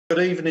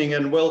Good evening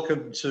and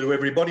welcome to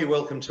everybody.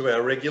 Welcome to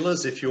our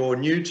regulars. If you're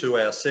new to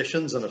our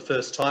sessions and a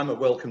first timer,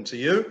 welcome to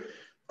you.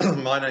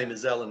 My name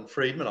is Alan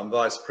Friedman. I'm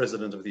Vice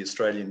President of the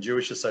Australian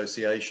Jewish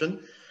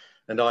Association,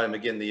 and I am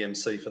again the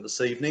MC for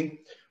this evening.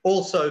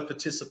 Also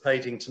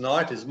participating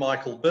tonight is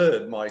Michael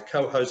Bird, my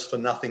co-host for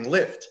Nothing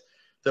Left,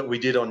 that we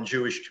did on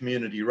Jewish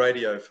Community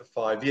Radio for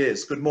 5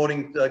 years. Good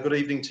morning, good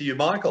evening to you,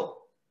 Michael.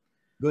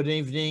 Good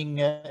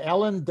evening,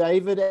 Alan,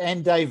 David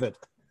and David.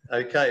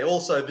 Okay,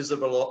 also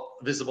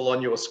visible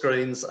on your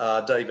screens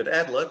are David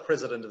Adler,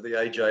 President of the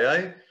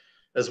AJA,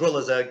 as well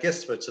as our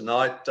guest for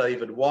tonight,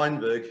 David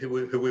Weinberg, who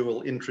we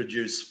will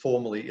introduce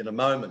formally in a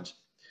moment.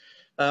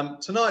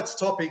 Tonight's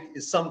topic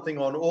is something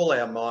on all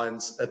our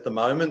minds at the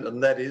moment,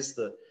 and that is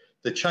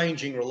the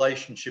changing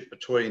relationship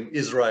between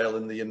Israel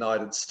and the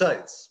United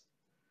States.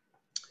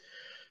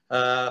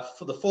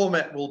 For the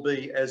format will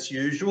be as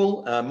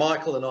usual.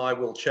 Michael and I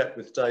will chat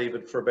with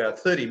David for about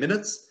 30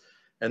 minutes,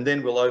 and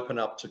then we'll open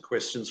up to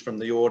questions from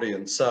the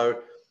audience. So,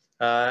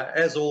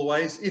 as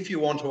always, if you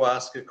want to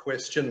ask a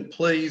question,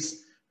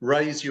 please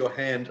raise your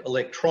hand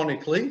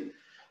electronically.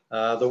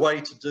 The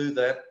way to do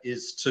that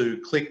is to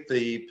click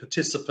the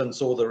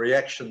participants or the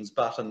reactions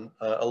button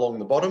along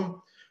the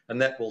bottom,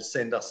 and that will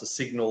send us a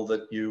signal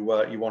that you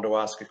want to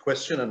ask a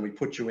question, and we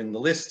put you in the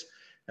list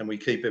and we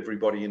keep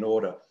everybody in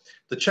order.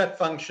 The chat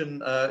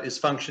function is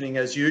functioning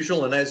as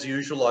usual, and as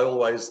usual, I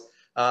always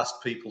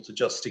ask people to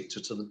just stick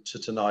to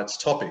tonight's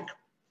topic.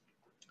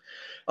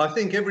 I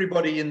think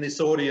everybody in this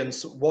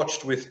audience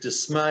watched with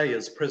dismay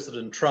as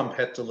President Trump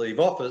had to leave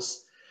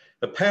office,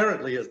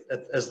 apparently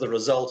as the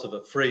result of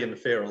a free and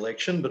fair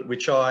election, but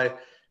which I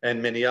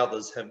and many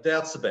others have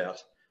doubts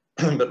about.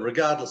 But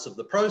regardless of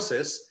the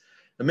process,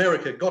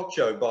 America got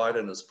Joe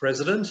Biden as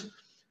president,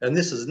 and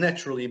this has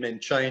naturally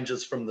meant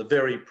changes from the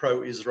very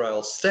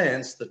pro-Israel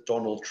stance that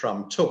Donald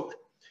Trump took.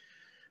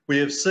 We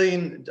have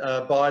seen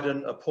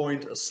Biden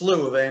appoint a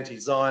slew of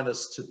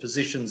anti-Zionists to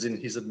positions in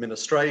his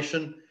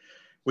administration.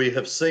 We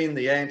have seen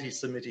the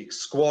anti-Semitic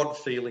squad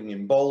feeling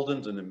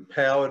emboldened and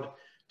empowered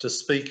to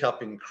speak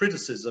up in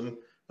criticism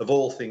of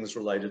all things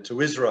related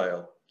to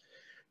Israel.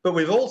 But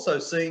we've also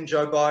seen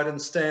Joe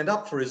Biden stand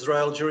up for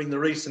Israel during the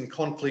recent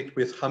conflict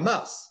with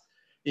Hamas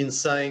in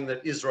saying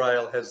that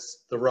Israel has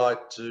the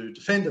right to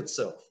defend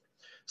itself.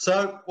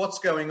 So what's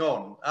going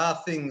on? Are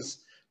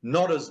things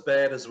not as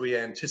bad as we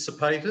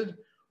anticipated,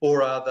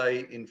 or are they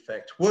in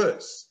fact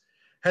worse?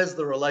 Has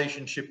the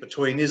relationship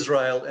between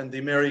Israel and the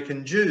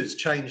American Jews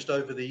changed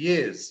over the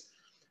years?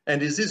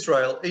 And is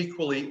Israel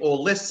equally or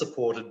less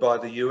supported by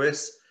the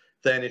US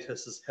than it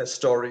has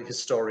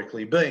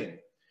historically been?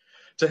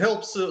 To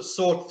help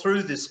sort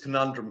through this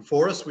conundrum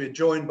for us, we're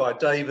joined by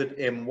David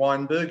M.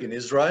 Weinberg in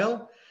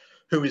Israel,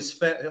 who is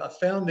a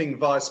founding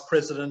vice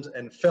president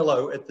and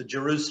fellow at the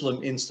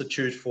Jerusalem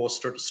Institute for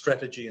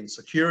Strategy and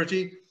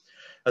Security,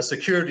 a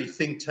security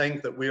think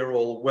tank that we're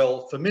all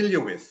well familiar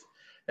with.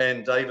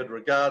 And David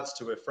regards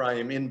to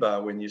Ephraim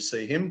Inbar when you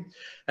see him.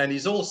 And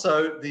he's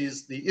also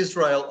the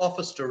Israel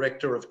Office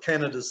Director of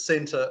Canada's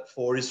Centre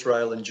for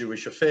Israel and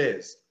Jewish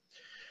Affairs.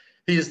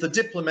 He is the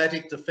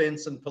diplomatic,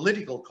 defence and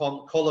political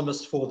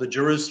columnist for the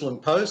Jerusalem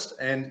Post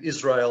and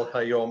Israel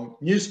Hayom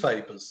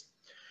newspapers.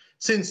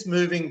 Since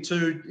moving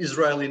to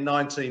Israel in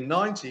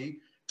 1990,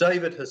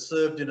 David has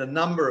served in a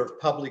number of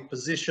public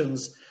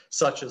positions,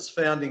 such as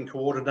founding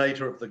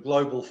coordinator of the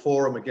Global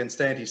Forum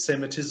Against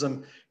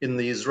Anti-Semitism in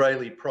the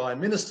Israeli Prime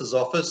Minister's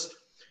office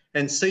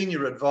and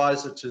senior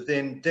advisor to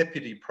then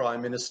Deputy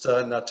Prime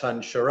Minister Natan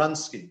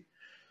Sharansky.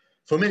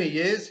 For many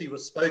years, he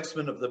was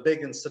spokesman of the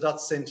Begin Sadat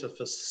Center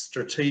for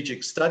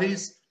Strategic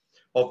Studies,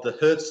 of the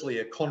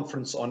Herzliya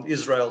Conference on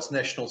Israel's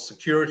National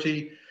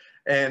Security,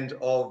 and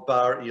of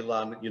Bar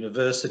Ilan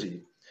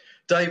University.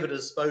 David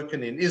has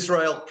spoken in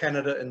Israel,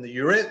 Canada and the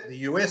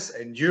US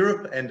and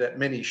Europe, and at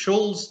many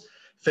shuls,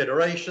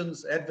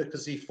 federations,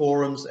 advocacy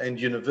forums and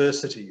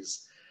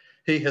universities.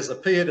 He has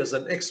appeared as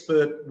an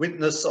expert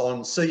witness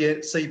on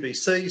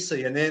CBC,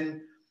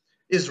 CNN,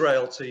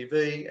 Israel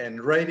TV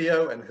and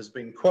radio, and has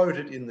been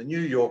quoted in the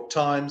New York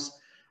Times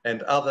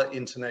and other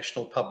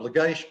international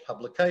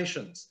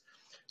publications.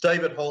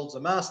 David holds a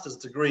master's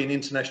degree in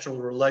international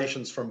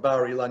relations from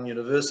Bar Ilan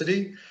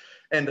University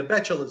and a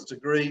bachelor's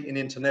degree in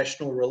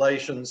international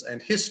relations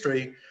and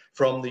history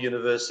from the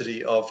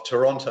University of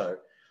Toronto.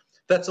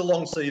 That's a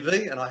long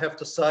CV, and I have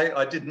to say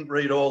I didn't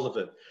read all of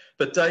it.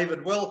 But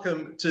David,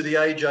 welcome to the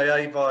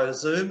AJA via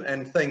Zoom,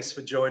 and thanks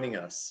for joining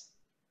us.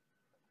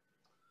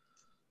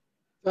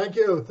 Thank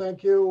you,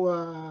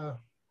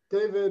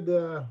 David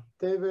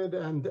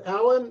and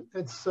Alan.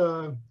 It's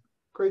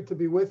great to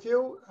be with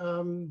you.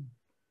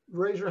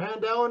 Raise your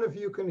hand, Alan, if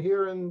you can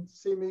hear and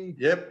see me.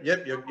 Yep,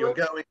 you're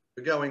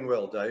going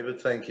well,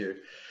 David. Thank you.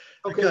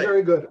 Okay,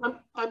 very good.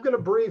 I'm going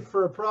to brief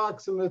for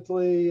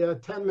approximately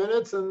 10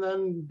 minutes and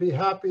then be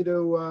happy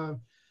to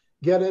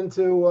get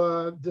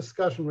into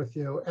discussion with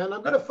you. And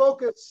I'm going to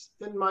focus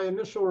in my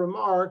initial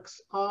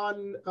remarks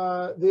on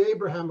the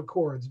Abraham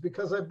Accords,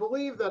 because I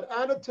believe that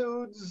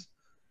attitudes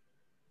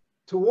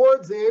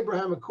towards the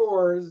Abraham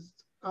Accords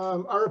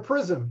are a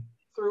prism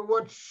through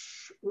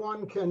which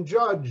one can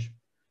judge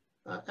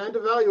and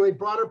evaluate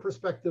broader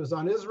perspectives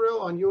on Israel,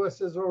 on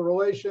U.S.-Israel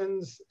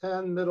relations,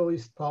 and Middle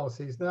East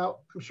policies. Now,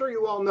 I'm sure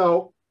you all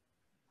know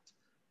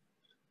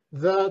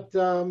that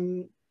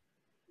the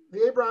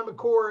Abraham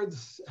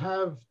Accords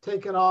have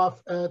taken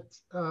off at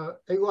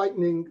a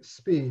lightning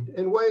speed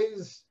in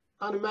ways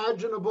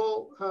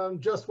unimaginable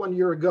just 1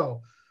 year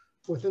ago,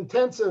 with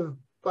intensive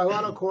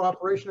bilateral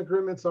cooperation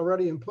agreements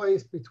already in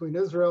place between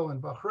Israel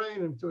and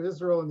Bahrain, and to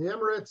Israel and the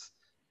Emirates,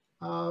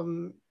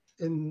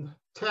 in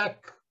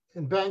tech,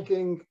 in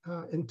banking,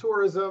 in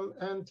tourism,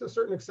 and to a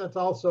certain extent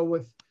also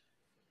with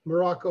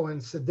Morocco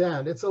and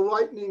Sudan. It's a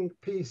lightning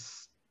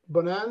piece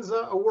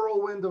bonanza, a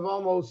whirlwind of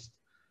almost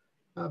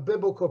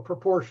biblical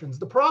proportions.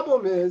 The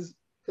problem is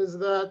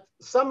that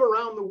some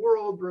around the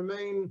world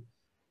remain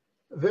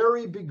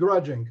very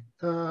begrudging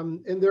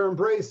in their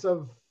embrace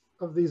of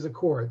these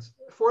accords.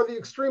 For the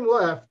extreme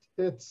left,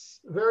 it's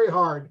very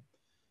hard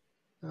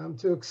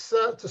to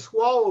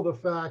swallow the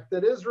fact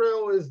that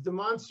Israel is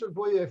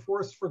demonstrably a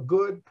force for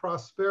good,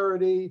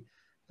 prosperity,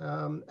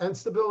 and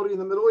stability in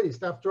the Middle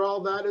East. After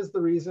all, that is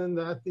the reason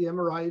that the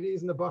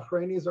Emiratis and the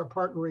Bahrainis are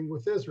partnering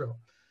with Israel.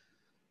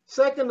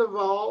 Second of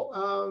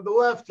all, the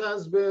left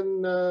has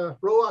been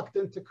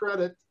reluctant to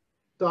credit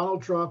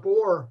Donald Trump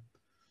or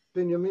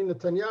Benjamin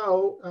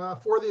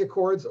Netanyahu for the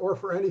accords or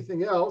for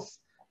anything else,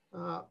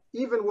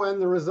 even when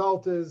the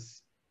result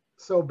is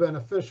so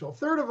beneficial.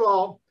 Third of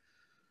all,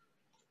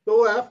 the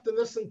left, and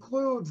this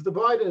includes the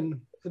Biden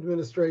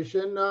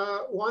administration,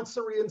 wants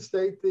to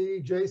reinstate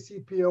the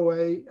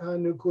JCPOA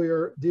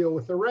nuclear deal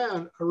with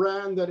Iran,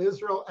 that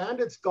Israel and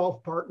its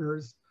Gulf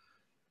partners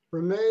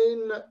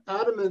remain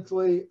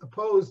adamantly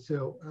opposed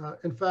to.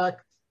 In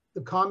fact,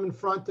 the common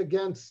front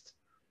against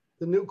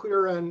the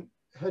nuclear and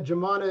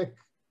hegemonic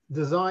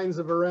designs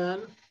of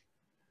Iran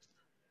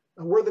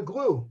were the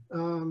glue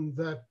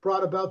that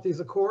brought about these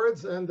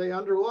accords, and they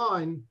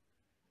underlie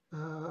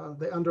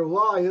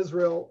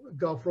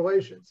Israel-Gulf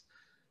relations.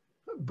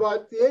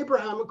 But the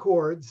Abraham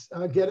Accords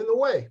get in the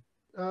way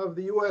of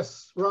the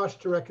U.S. rush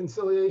to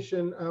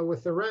reconciliation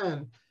with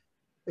Iran.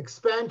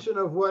 Expansion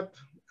of what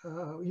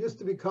used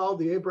to be called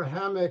the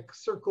Abrahamic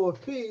Circle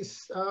of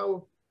Peace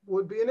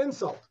would be an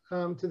insult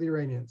to the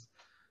Iranians.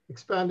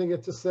 Expanding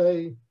it to,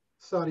 say,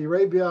 Saudi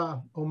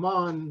Arabia,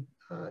 Oman,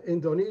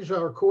 Indonesia,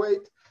 or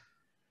Kuwait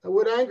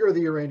would anger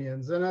the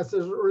Iranians. And as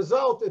a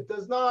result, it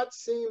does not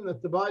seem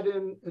that the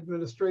Biden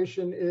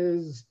administration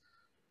is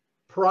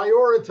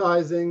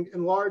prioritizing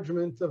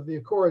enlargement of the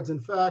accords. In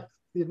fact,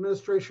 the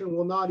administration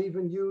will not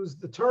even use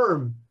the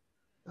term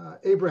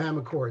Abraham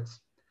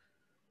Accords.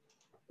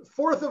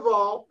 Fourth of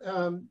all,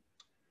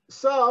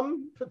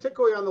 some,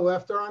 particularly on the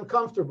left, are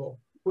uncomfortable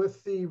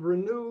with the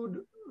renewed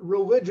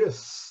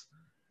religious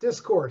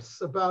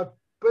discourse about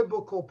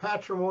biblical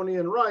patrimony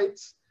and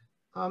rights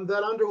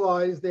that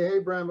underlies the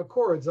Abraham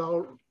Accords.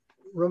 I'll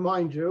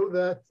remind you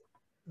that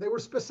they were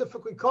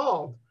specifically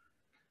called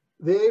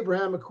the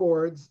Abraham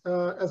Accords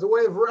as a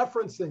way of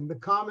referencing the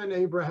common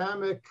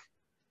Abrahamic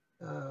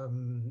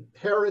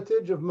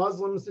heritage of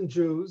Muslims and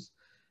Jews,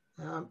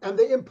 and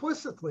they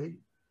implicitly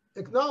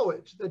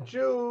acknowledge that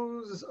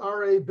Jews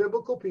are a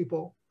biblical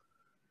people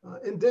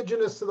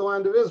indigenous to the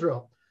land of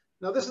Israel.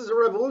 Now, this is a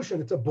revolution.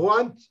 It's a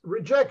blunt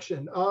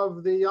rejection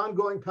of the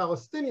ongoing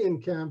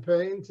Palestinian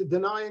campaign to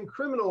deny and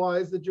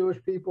criminalize the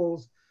Jewish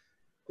people's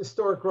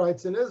historic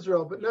rights in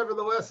Israel. But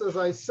nevertheless, as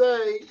I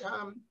say,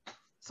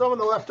 some on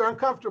the left are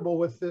uncomfortable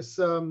with this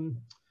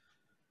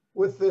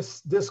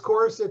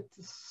discourse.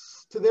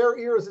 To their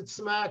ears, it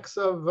smacks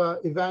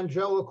of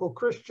evangelical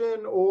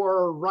Christian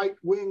or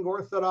right-wing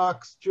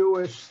Orthodox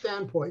Jewish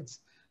standpoints.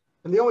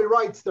 And the only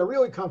rights they're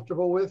really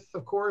comfortable with,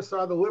 of course,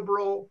 are the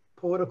liberal,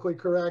 politically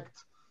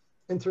correct,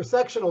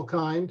 intersectional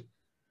kind,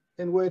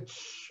 in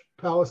which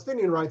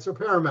Palestinian rights are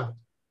paramount.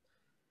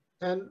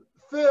 And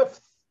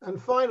fifth,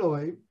 and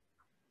finally,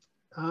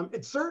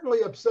 it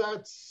certainly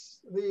upsets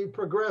the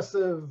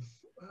progressive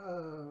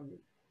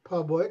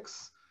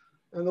publics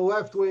and the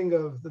left wing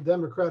of the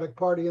Democratic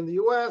Party in the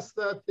US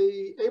that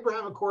the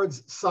Abraham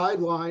Accords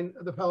sideline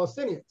the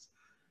Palestinians.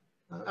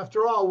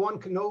 After all, one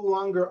can no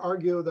longer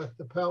argue that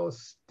the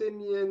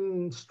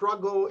Palestinian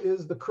struggle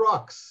is the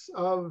crux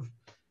of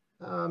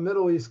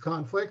Middle East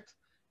conflict.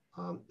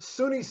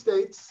 Sunni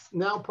states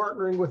now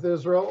partnering with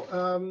Israel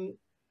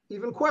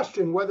even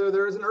question whether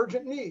there is an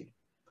urgent need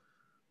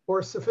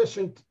or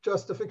sufficient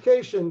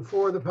justification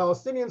for the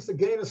Palestinians to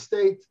gain a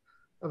state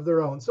of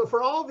their own. So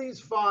for all these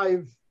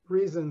 5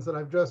 reasons that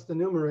I've just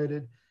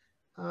enumerated,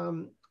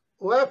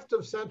 left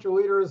of center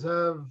leaders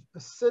have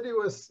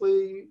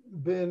assiduously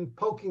been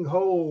poking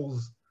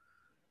holes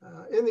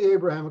in the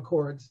Abraham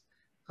Accords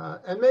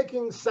and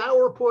making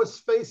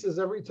sourpuss faces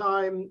every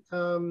time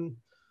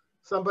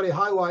somebody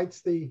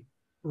highlights the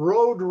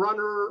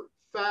roadrunner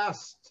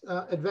fast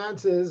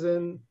advances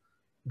in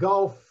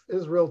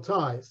Gulf-Israel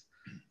ties.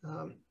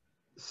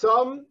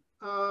 Some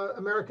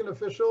American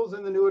officials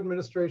in the new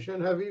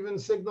administration have even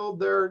signaled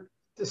their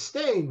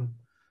disdain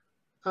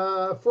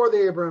for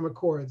the Abraham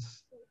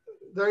Accords.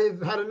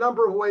 they've had a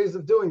number of ways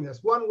of doing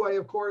this. One way,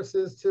 of course,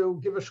 is to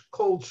give a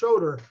cold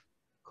shoulder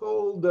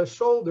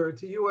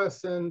to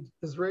US and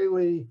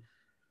Israeli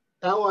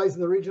allies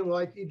in the region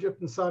like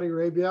Egypt and Saudi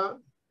Arabia,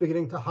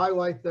 beginning to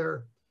highlight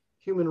their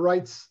human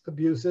rights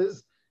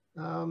abuses.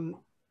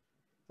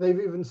 They've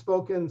even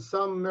spoken,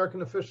 some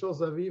American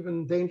officials have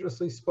even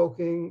dangerously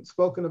spoken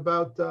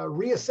about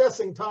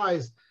reassessing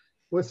ties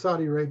with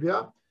Saudi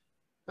Arabia.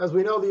 As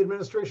we know, the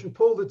administration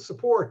pulled its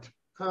support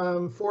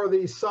for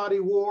the Saudi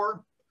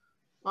war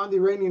on the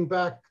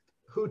Iranian-backed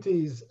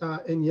Houthis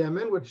in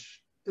Yemen,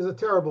 which is a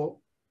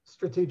terrible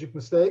strategic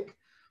mistake.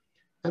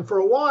 And for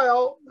a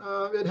while,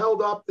 it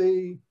held up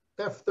the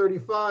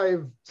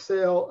F-35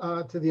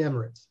 sale to the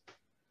Emirates.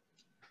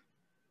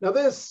 Now,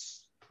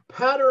 this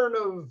pattern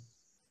of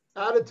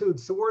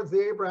attitudes towards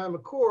the Abraham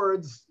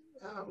Accords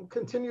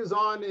continues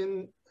on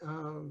into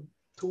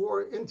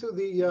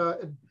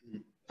the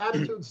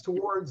attitudes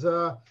towards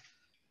the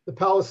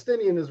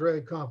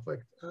Palestinian-Israeli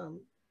conflict.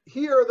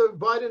 Here, the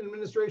Biden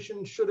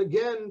administration should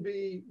again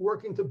be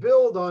working to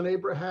build on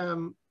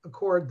Abraham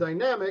Accord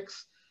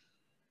dynamics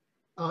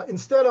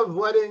instead of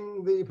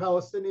letting the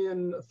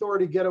Palestinian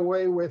Authority get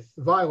away with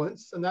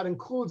violence, and that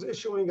includes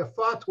issuing a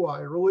fatwa,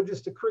 a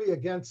religious decree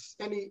against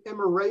any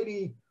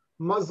Emirati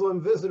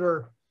Muslim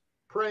visitor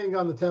praying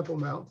on the Temple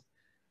Mount.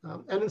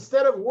 And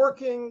instead of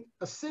working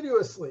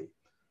assiduously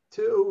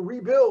to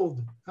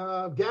rebuild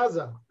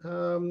Gaza,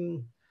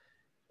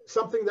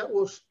 something that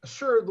will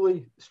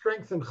assuredly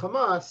strengthen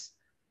Hamas,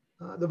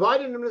 the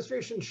Biden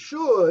administration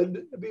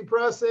should be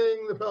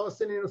pressing the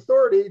Palestinian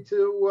Authority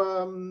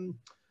to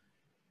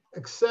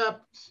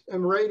accept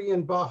Emirati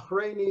and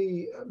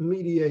Bahraini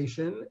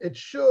mediation. It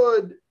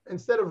should,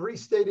 instead of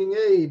restating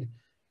aid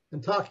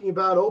and talking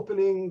about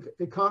opening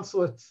a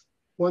consulate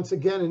once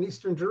again in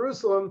Eastern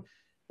Jerusalem,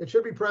 it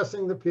should be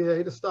pressing the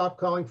PA to stop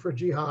calling for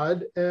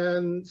jihad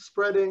and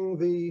spreading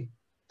the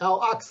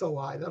Al-Aqsa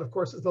lie. That, of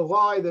course, is the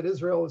lie that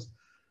Israel is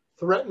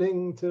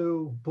threatening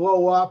to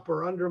blow up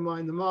or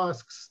undermine the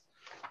mosques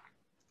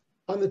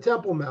on the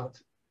Temple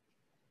Mount.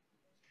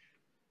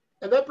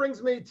 And that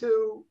brings me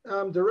to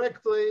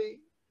directly,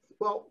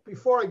 well,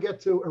 before I get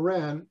to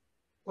Iran,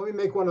 let me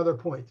make one other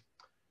point.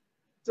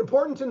 It's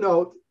important to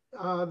note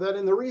that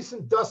in the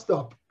recent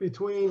dust-up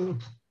between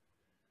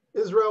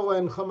Israel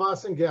and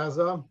Hamas in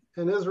Gaza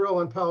and Israel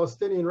and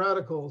Palestinian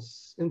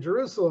radicals in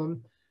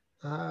Jerusalem,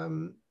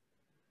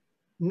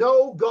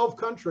 no Gulf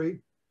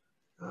country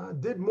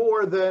did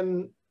more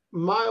than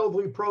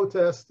mildly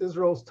protest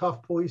Israel's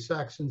tough police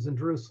actions in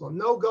Jerusalem.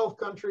 No Gulf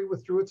country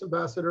withdrew its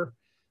ambassador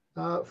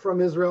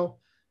from Israel.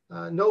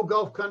 No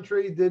Gulf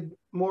country did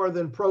more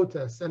than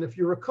protest. And if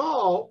you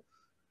recall,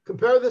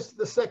 compare this to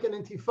the second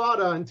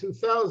Intifada in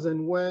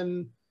 2000,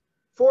 when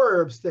 4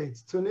 Arab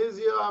states,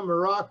 Tunisia,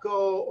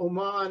 Morocco,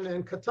 Oman,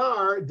 and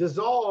Qatar,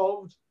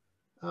 dissolved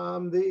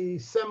the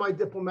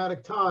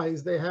semi-diplomatic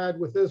ties they had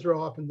with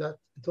Israel up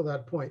until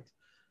that point.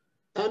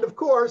 And of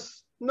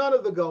course, none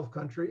of the Gulf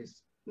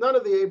countries, none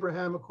of the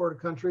Abraham Accord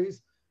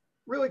countries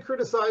really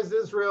criticized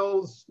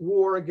Israel's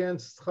war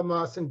against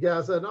Hamas in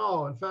Gaza at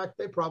all. In fact,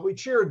 they probably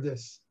cheered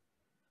this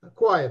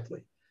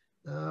quietly.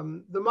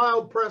 The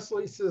mild press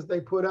releases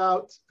they put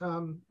out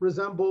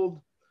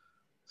resembled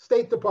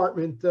State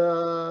Department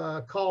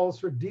calls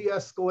for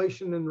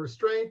de-escalation and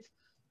restraint.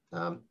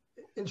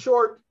 In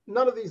short,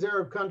 none of these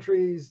Arab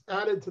countries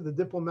added to the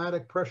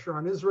diplomatic pressure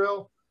on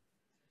Israel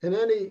in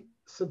any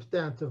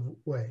substantive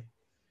way.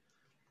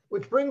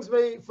 Which brings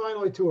me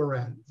finally to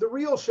Iran. The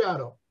real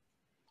shadow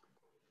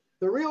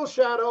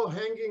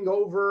hanging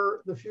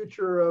over the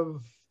future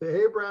of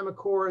the Abraham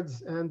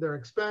Accords and their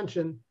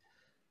expansion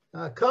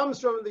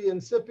comes from the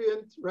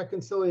incipient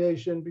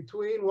reconciliation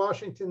between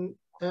Washington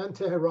and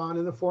Tehran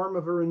in the form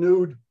of a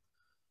renewed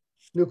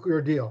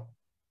nuclear deal.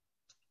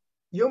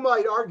 You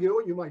might argue,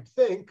 and you might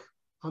think,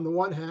 on the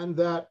one hand,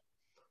 that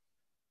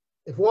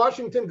if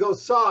Washington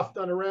goes soft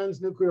on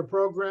Iran's nuclear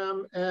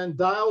program and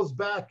dials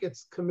back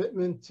its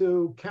commitment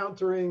to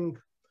countering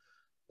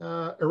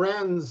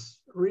Iran's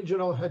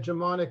regional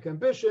hegemonic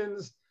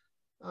ambitions,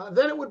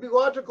 then it would be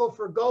logical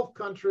for Gulf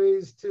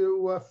countries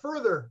to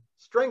further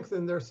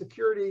strengthen their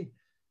security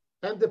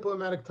and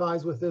diplomatic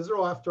ties with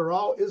Israel. After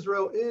all,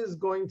 Israel is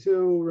going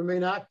to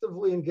remain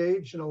actively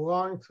engaged in a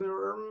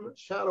long-term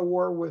shadow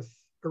war with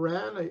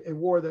Iran, a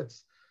war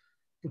that's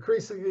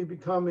increasingly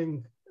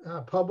becoming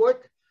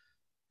public.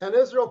 And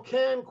Israel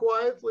can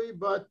quietly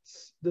but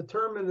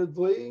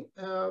determinedly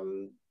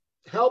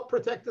help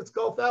protect its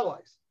Gulf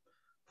allies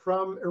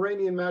from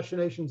Iranian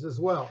machinations as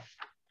well.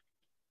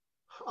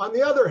 On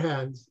the other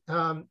hand,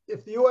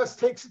 if the US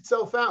takes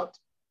itself out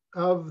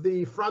of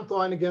the front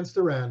line against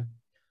Iran,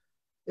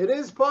 it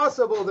is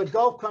possible that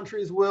Gulf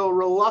countries will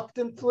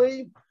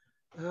reluctantly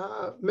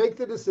make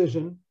the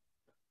decision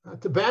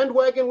to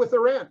bandwagon with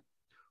Iran,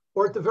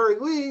 or at the very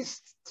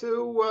least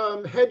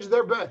to hedge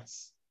their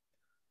bets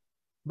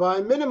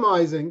by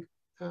minimizing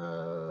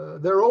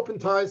their open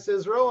ties to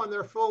Israel and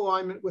their full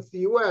alignment with the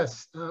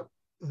US.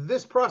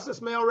 This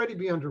process may already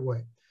be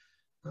underway.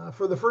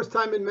 For the first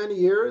time in many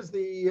years,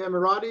 the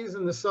Emiratis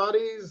and the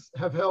Saudis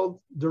have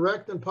held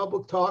direct and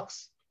public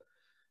talks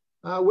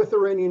with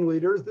Iranian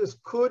leaders. This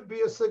could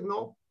be a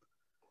signal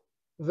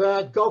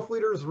that Gulf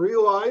leaders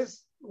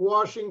realize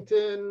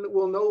Washington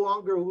will no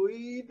longer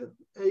lead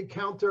a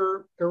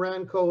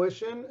counter-Iran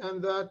coalition,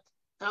 and that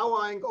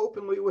allying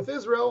openly with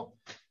Israel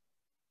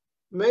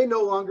may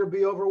no longer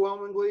be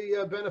overwhelmingly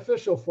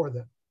beneficial for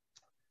them.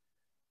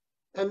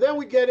 And then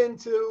we get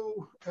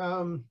into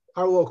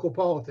our local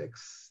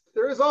politics.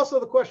 There is also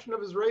the question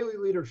of Israeli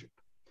leadership.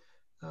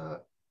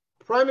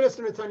 Prime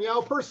Minister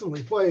Netanyahu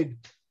personally played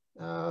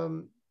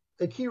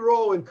a key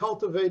role in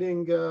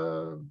cultivating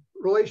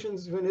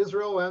relations between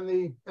Israel and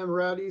the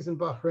Emiratis and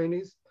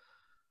Bahrainis,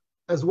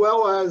 as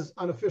well as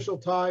unofficial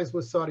ties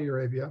with Saudi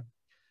Arabia.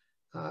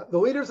 The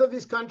leaders of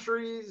these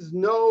countries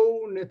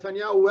know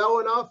Netanyahu well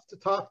enough to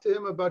talk to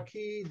him about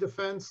key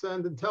defense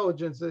and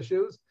intelligence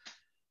issues.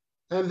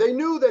 And they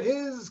knew that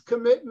his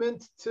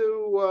commitment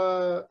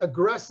to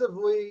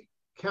aggressively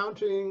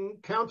countering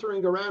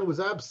Iran was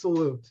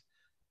absolute.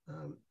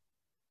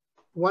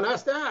 One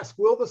has to ask,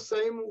 will the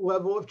same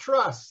level of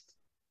trust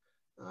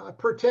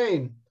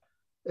pertain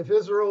if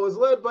Israel is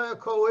led by a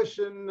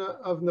coalition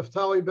of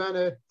Naftali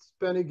Bennett,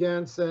 Benny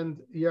Gantz, and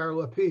Yair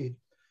Lapid?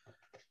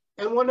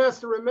 And one has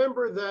to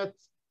remember that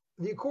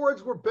the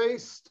accords were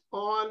based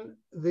on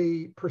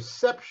the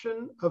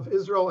perception of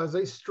Israel as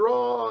a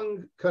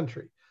strong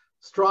country,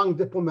 strong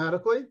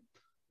diplomatically,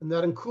 and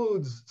that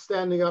includes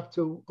standing up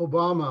to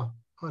Obama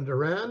on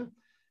Iran,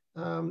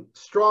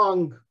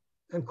 strong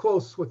and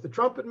close with the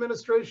Trump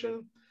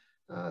administration,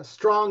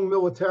 strong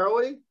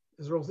militarily.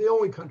 Israel's the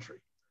only country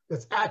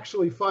that's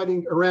actually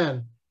fighting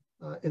Iran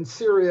in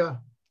Syria,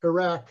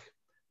 Iraq,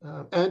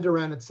 and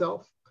Iran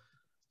itself.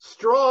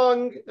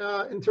 Strong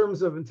in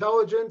terms of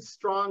intelligence,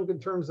 strong in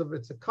terms of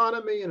its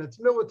economy and its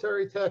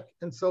military tech,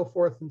 and so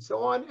forth and so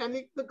on.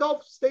 And the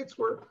Gulf states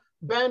were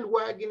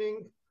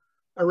bandwagoning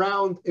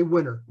around a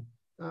winner,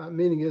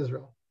 meaning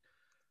Israel.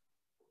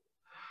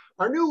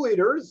 Our new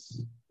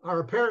leaders,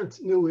 our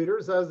apparent new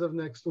leaders as of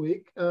next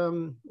week,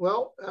 Yair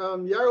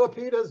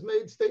Lapid has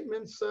made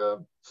statements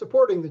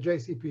supporting the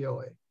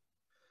JCPOA.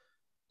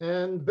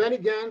 And Benny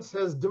Gantz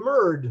has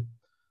demurred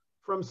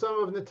from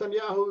some of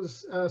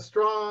Netanyahu's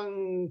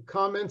strong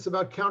comments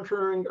about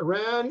countering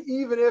Iran,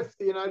 even if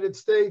the United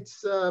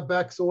States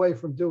backs away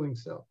from doing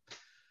so.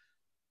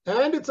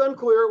 And it's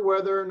unclear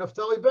whether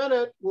Naftali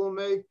Bennett will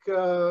make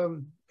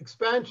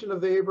expansion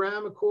of the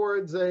Abraham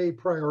Accords a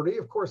priority.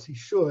 Of course, he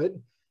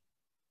should.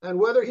 And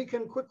whether he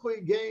can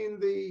quickly gain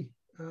the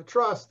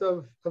trust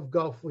of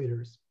Gulf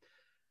leaders.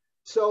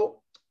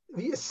 So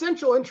the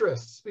essential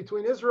interests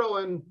between Israel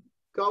and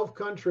Gulf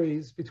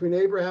countries, between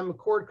Abraham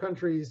Accord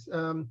countries,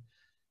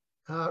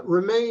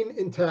 remain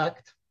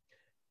intact.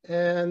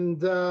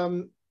 And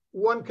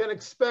one can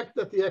expect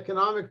that the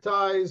economic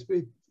ties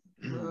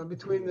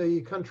between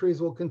the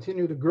countries will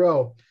continue to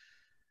grow.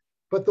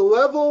 But the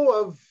level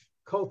of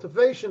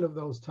cultivation of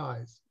those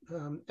ties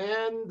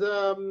and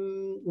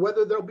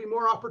whether there'll be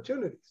more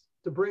opportunities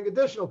to bring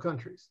additional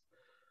countries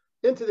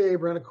into the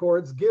Abraham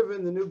Accords,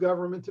 given the new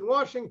government in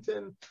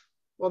Washington,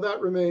 well,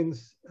 that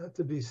remains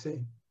to be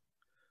seen.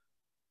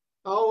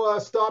 I'll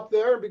stop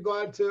there and be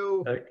glad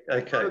to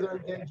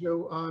further engage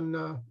you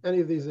on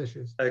any of these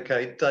issues.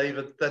 Okay,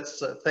 David,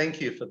 that's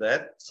thank you for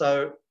that.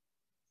 So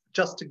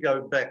just to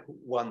go back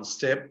one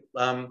step,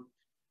 I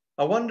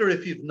wonder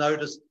if you've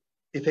noticed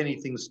if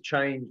anything's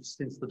changed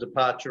since the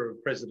departure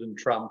of President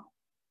Trump.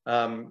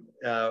 Well,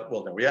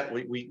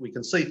 we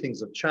can see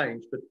things have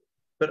changed,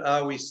 but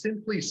are we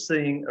simply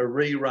seeing a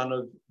rerun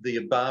of the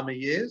Obama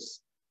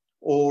years?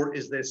 Or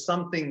is there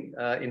something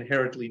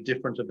inherently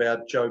different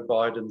about Joe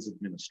Biden's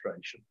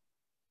administration?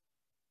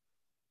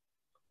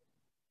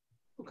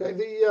 Okay,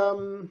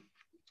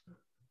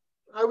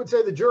 I would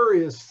say the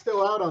jury is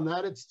still out on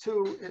that. It's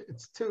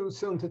too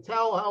soon to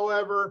tell.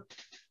 However,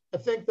 I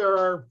think there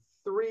are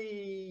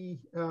three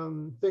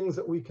things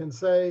that we can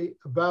say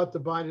about the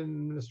Biden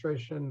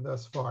administration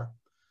thus far.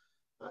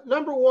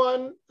 Number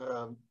one,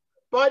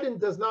 Biden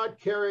does not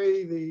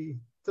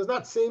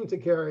seem to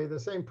carry the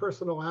same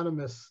personal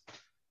animus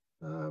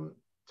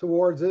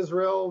towards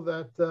Israel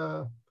that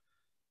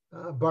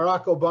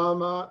Barack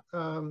Obama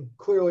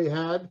clearly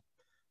had.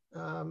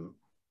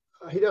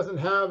 He doesn't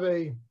have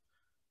a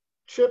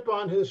chip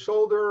on his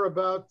shoulder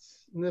about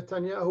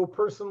Netanyahu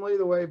personally,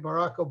 the way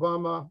Barack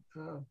Obama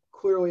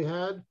clearly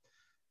had.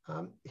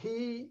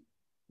 He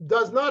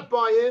does not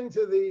buy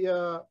into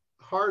the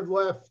hard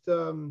left,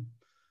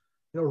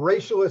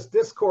 racialist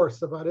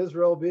discourse about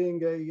Israel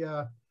being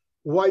a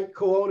white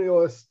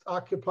colonialist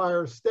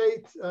occupier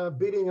state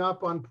beating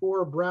up on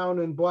poor brown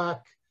and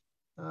black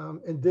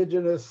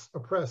indigenous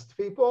oppressed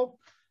people.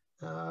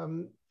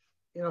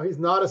 He's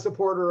not a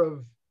supporter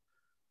of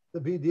the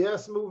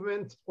BDS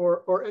movement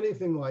or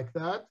anything like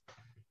that.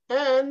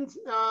 And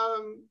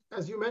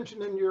as you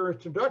mentioned in your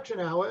introduction,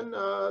 Alan,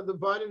 the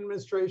Biden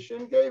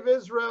administration gave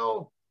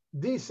Israel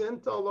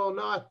decent, although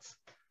not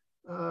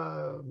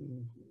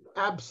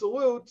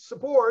absolute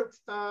support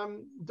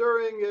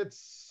during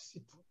its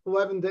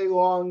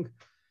 11-day-long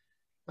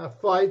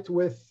fight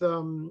with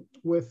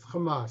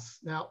Hamas.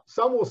 Now,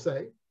 some will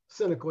say,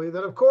 cynically,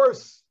 that of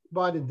course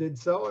Biden did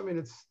so. I mean,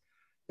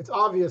 it's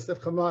obvious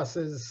that Hamas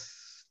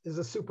is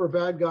a super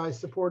bad guy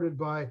supported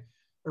by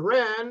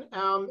Iran,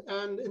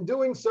 and in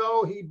doing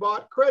so, he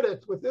bought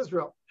credit with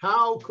Israel.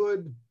 How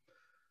could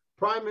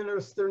Prime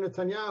Minister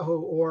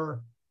Netanyahu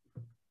or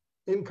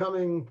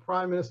incoming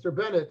Prime Minister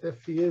Bennett,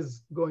 if he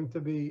is going to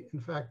be, in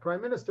fact,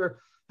 Prime Minister,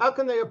 how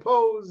can they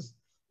oppose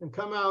and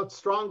come out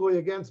strongly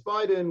against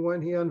Biden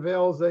when he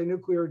unveils a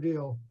nuclear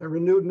deal, a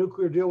renewed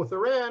nuclear deal with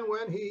Iran,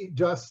 when he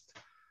just,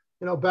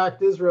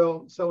 backed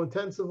Israel so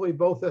intensively,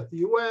 both at the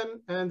UN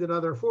and in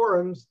other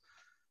forums,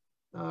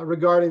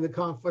 regarding the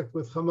conflict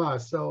with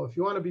Hamas. So if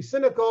you want to be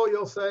cynical,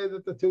 you'll say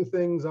that the two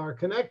things are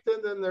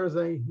connected and there's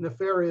a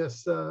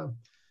nefarious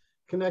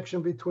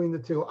connection between the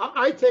two.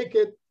 I take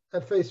it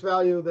at face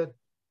value that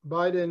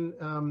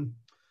Biden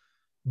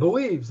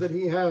believes that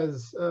he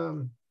has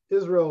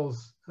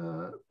Israel's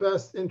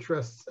best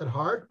interests at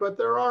heart, but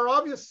there are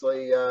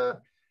obviously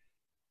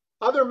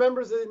other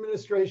members of the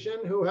administration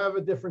who have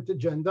a different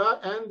agenda,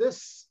 and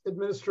this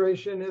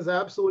administration is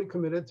absolutely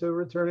committed to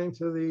returning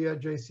to the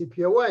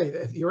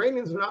JCPOA. The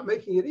Iranians are not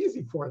making it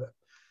easy for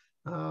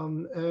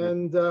them.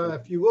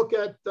 If you look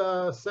at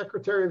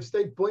Secretary of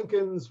State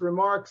Blinken's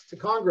remarks to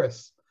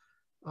Congress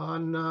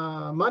on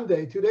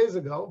Monday, 2 days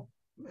ago,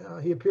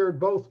 he appeared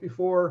both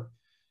before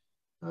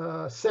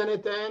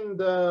Senate and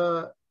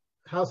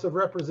House of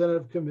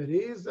Representative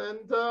committees,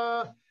 and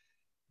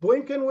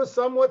Blinken was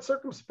somewhat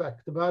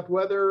circumspect about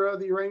whether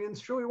the Iranians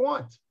truly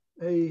want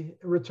a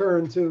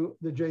return to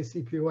the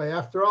JCPOA.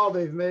 After all,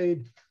 they've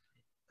made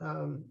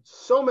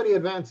so many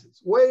advances,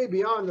 way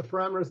beyond the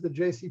parameters of the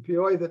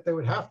JCPOA, that they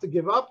would have to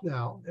give up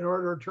now in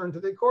order to return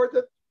to the accord,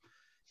 that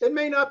it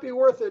may not be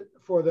worth it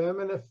for them.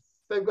 And if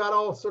they've got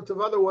all sorts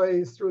of other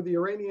ways through the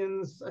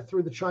Iranians,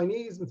 through the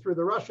Chinese, and through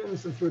the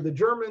Russians, and through the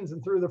Germans,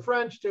 and through the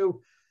French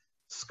to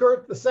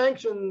skirt the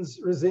sanctions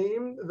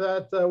regime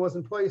that was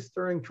in place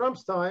during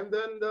Trump's time,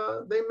 then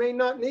they may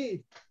not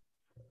need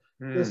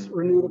this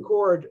renewed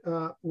accord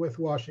with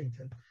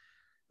Washington.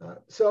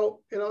 So,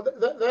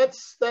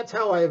 that's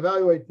how I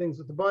evaluate things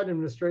with the Biden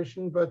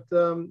administration, but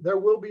there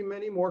will be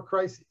many more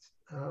crises.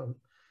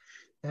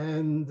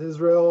 And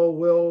Israel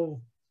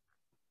will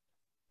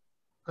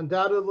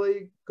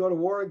undoubtedly go to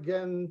war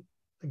again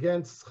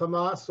against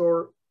Hamas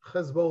or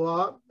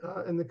Hezbollah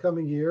in the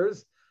coming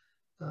years.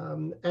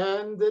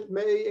 And it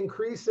may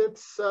increase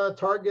its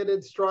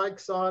targeted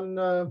strikes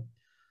on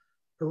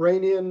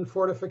Iranian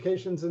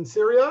fortifications in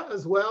Syria,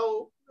 as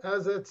well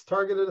as its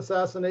targeted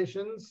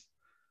assassinations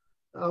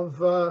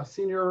of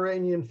senior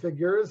Iranian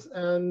figures.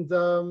 And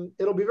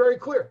it'll be very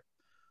clear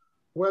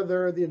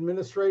whether the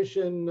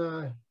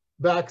administration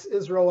backs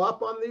Israel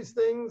up on these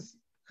things,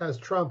 as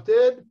Trump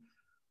did,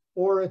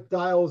 or it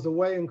dials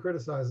away and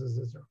criticizes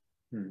Israel.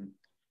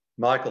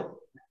 Michael.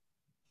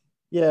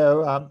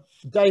 Yeah,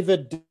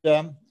 David,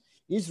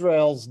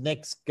 Israel's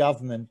next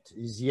government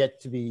is yet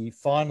to be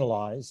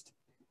finalised,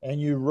 and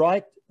you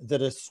write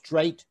that a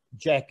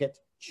straitjacket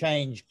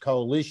change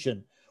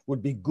coalition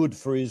would be good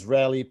for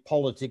Israeli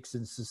politics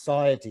and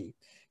society.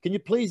 Can you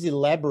please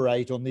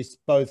elaborate on this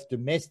both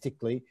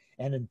domestically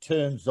and in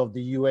terms of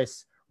the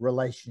US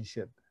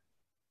relationship?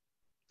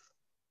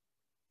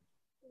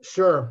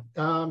 Sure.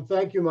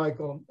 Thank you,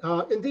 Michael.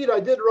 Indeed,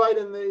 I did write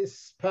in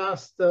this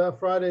past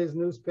Friday's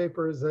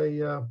newspapers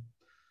a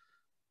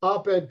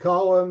op-ed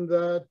column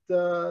that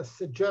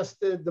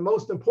suggested the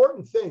most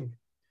important thing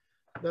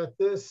that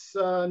this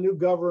new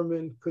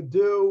government could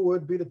do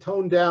would be to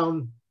tone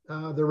down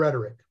the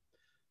rhetoric.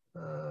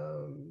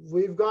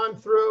 We've gone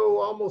through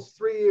almost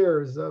 3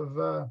 years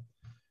of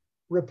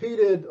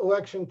repeated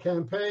election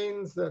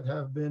campaigns that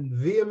have been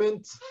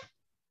vehement,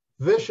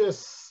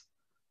 vicious,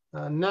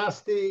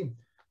 nasty,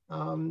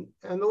 and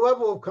the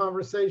level of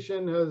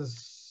conversation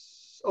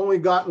has only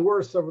gotten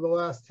worse over the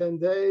last 10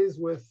 days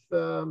with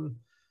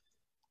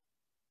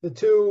the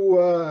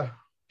two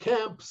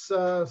camps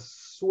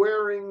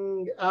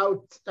swearing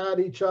out at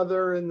each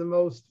other in the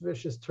most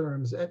vicious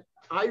terms. And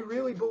I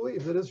really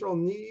believe that Israel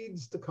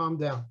needs to calm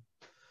down,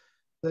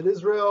 that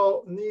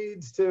Israel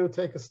needs to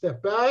take a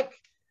step back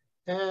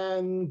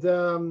and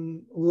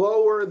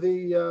lower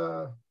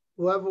the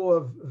level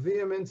of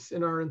vehemence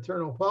in our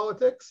internal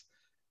politics.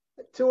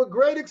 To a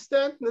great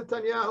extent,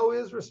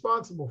 Netanyahu is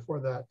responsible for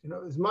that.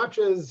 As much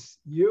as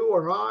you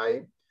or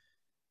I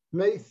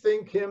may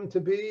think him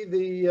to be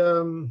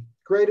the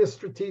greatest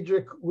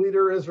strategic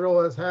leader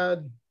Israel has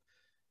had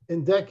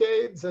in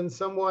decades, and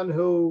someone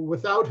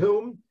without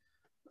whom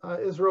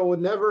Israel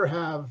would never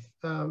have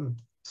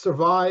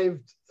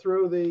survived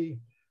through the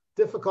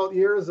difficult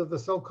years of the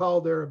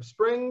so-called Arab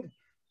Spring,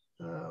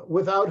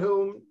 without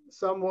whom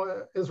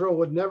Israel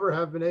would never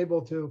have been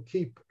able to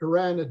keep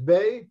Iran at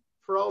bay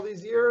for all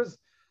these years,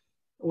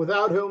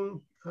 without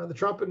whom the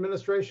Trump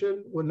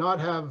administration would not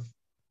have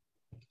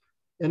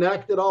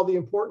enacted all the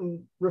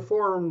important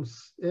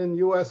reforms in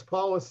US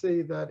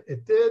policy that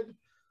it did,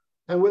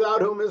 and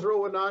without whom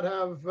Israel would not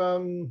have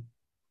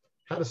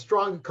had a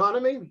strong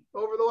economy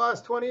over the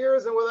last 20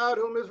 years, and without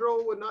whom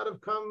Israel would not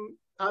have come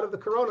out of the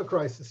corona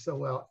crisis so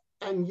well.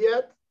 And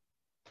yet,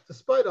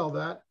 despite all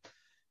that,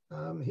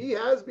 he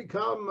has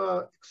become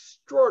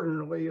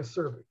extraordinarily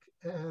acerbic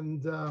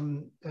and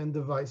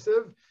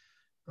divisive.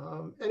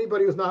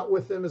 Anybody who's not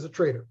with him is a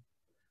traitor.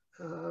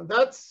 And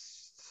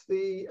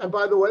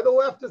by the way, the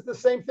left is the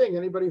same thing.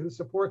 Anybody who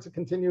supports a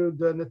continued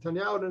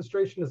Netanyahu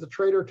administration is a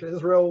traitor to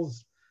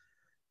Israel's,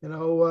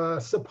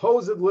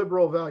 supposed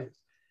liberal values.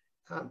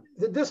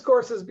 The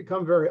discourse has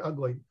become very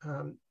ugly.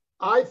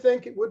 I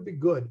think it would be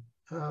good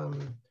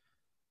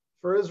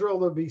for Israel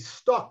to be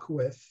stuck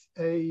with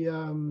a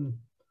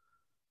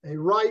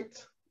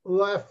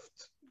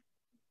right-left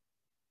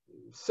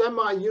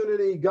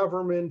semi-unity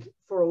government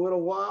for a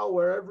little while,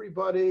 where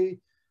everybody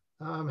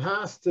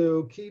has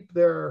to keep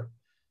their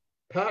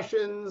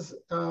passions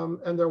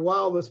and their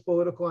wildest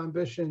political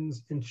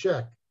ambitions in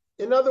check.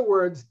 In other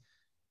words,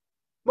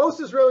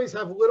 most Israelis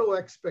have little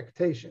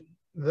expectation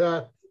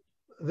that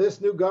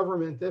this new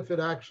government, if it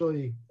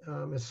actually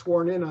is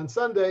sworn in on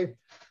Sunday,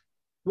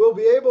 will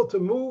be able to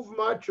move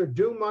much or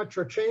do much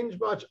or change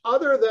much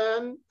other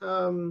than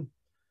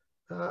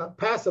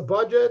pass a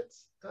budget,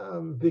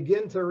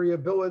 begin to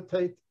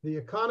rehabilitate the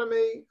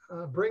economy,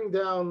 bring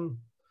down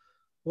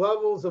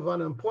levels of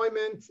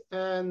unemployment,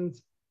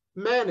 and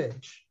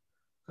manage,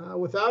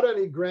 without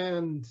any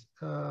grand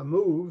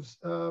moves,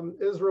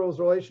 Israel's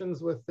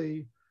relations with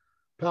the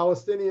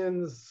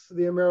Palestinians,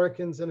 the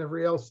Americans, and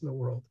everybody else in the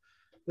world.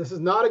 This is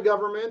not a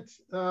government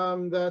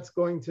that's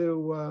going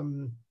to,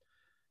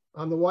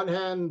 on the one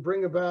hand,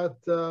 bring about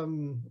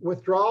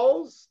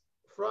withdrawals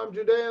from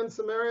Judea and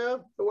Samaria,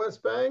 the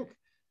West Bank,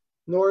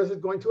 nor is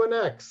it going to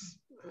annex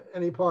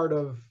any part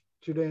of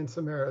Judea and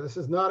Samaria. This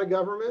is not a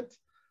government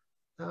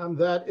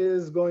that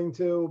is going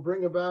to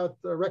bring about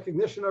the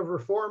recognition of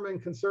reform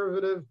and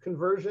conservative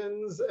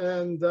conversions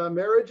and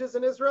marriages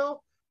in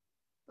Israel,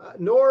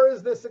 nor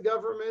is this a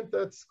government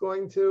that's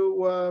going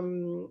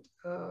to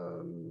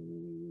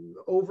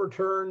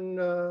overturn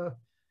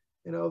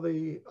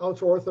the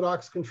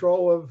ultra-Orthodox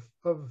control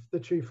of the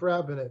chief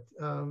rabbinate.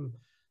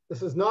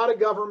 This is not a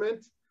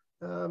government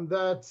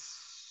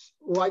that's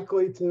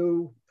likely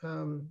to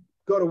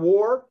go to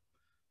war,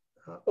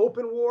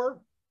 open war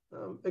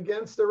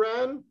against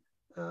Iran,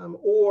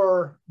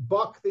 or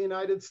buck the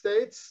United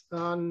States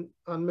on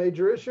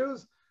major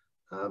issues.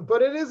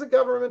 But it is a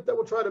government that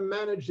will try to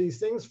manage these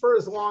things for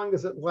as long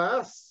as it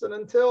lasts, and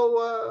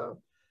until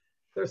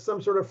there's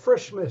some sort of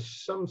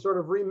frishmish, some sort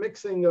of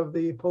remixing of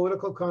the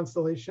political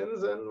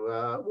constellations, and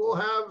we'll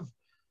have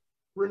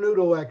renewed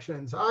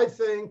elections. I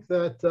think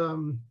that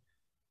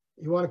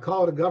you want to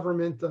call it a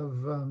government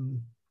of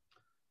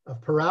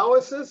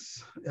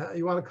paralysis,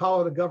 you want to call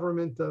it a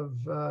government of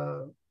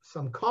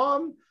some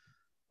calm,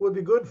 would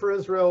be good for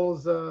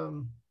Israel's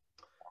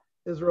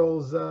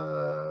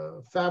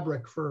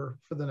fabric for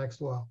the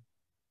next while.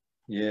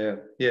 Yeah.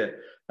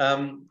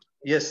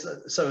 Yes.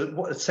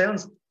 So it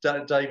sounds,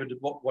 David,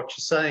 what you're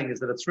saying is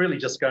that it's really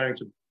just going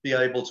to be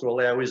able to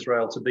allow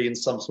Israel to be in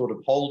some sort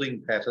of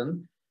holding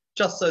pattern,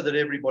 just so that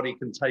everybody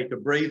can take a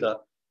breather.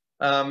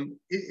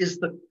 Is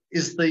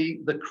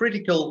the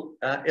critical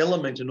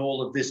element in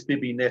all of this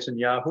Bibi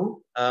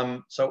Netanyahu?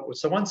 So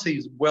once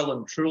he's well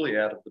and truly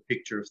out of the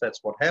picture, if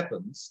that's what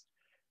happens,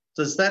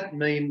 does that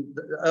mean,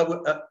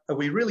 are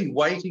we really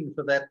waiting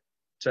for that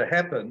to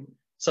happen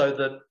so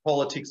that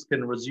politics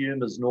can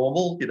resume as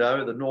normal,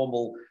 the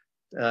normal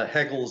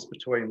haggles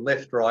between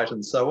left, right,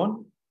 and so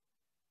on?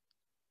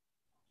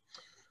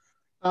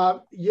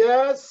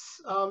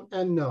 Yes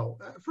and no.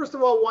 First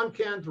of all, one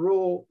can't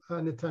rule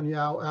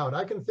Netanyahu out.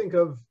 I can think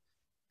of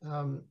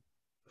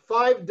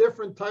 5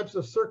 different types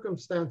of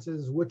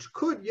circumstances which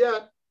could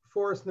yet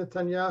force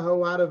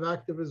Netanyahu out of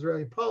active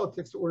Israeli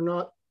politics, but we're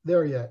not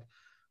there yet.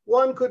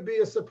 One could be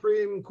a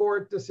Supreme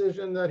Court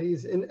decision that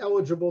he's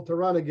ineligible to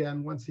run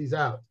again once he's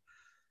out.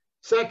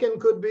 Second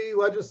could be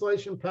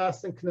legislation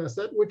passed in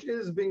Knesset, which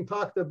is being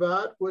talked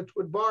about, which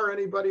would bar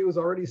anybody who's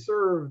already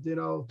served,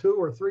 2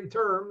 or 3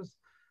 terms,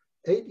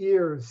 8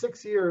 years,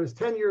 6 years,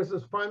 10 years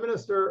as prime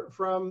minister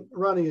from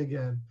running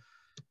again.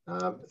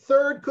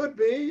 Third could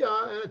be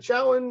a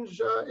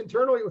challenge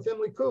internally within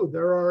Likud.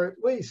 There are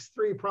at least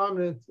 3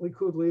 prominent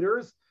Likud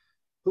leaders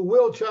who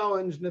will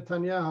challenge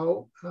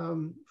Netanyahu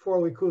for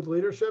Likud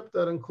leadership.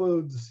 That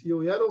includes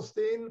Yuli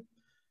Edelstein,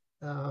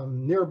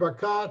 Nir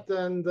Barkat,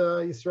 and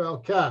Israel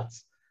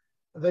Katz.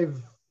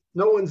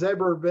 No one's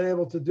ever been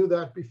able to do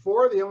that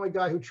before. The only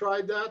guy who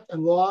tried that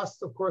and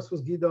lost, of course,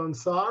 was Gideon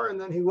Sa'ar,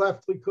 and then he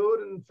left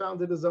Likud and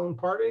founded his own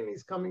party, and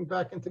he's coming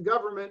back into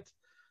government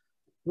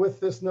with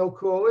this no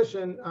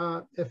coalition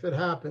if it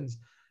happens.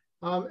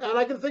 And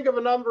I can think of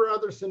a number of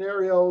other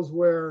scenarios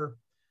where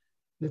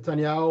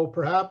Netanyahu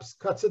perhaps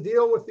cuts a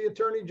deal with the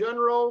Attorney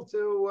General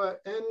to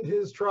end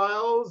his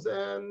trials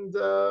and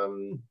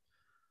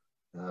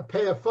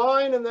pay a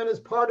fine, and then is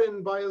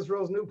pardoned by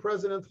Israel's new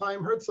president,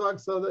 Hayom Herzog,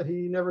 so that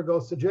he never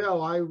goes to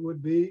jail.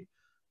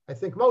 I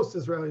think most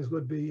Israelis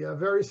would be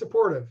very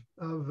supportive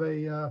of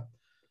a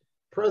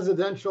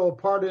presidential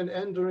pardon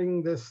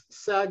entering this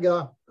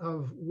saga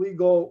of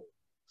legal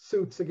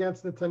suits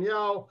against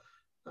Netanyahu,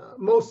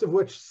 most of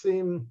which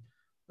seem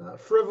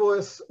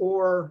frivolous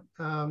or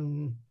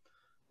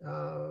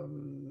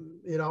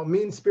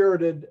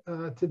mean-spirited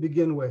to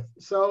begin with.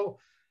 So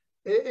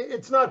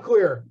it's not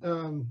clear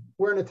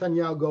where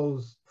Netanyahu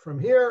goes from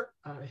here.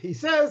 He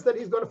says that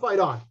he's going to fight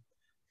on,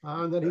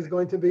 that he's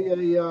going to be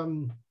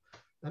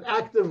an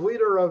active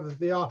leader of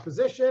the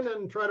opposition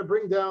and try to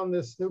bring down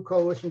this new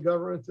coalition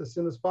government as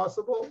soon as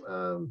possible.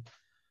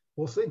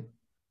 We'll see.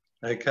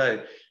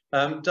 Okay.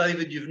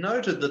 David, you've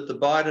noted that the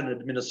Biden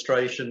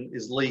administration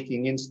is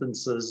leaking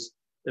instances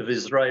of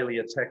Israeli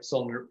attacks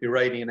on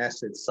Iranian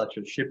assets, such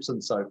as ships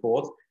and so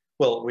forth.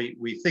 Well,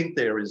 we think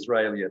they're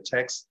Israeli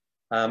attacks.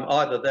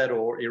 Either that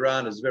or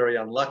Iran is very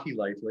unlucky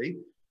lately.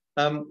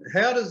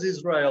 How does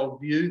Israel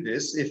view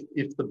this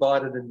if the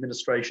Biden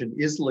administration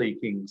is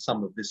leaking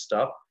some of this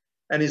stuff?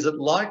 And is it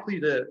likely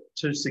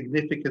to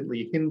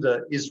significantly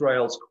hinder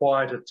Israel's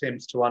quiet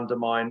attempts to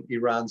undermine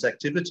Iran's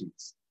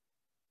activities?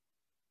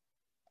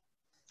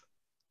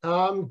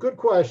 Good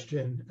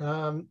question.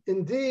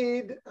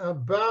 Indeed,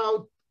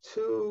 about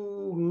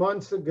 2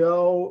 months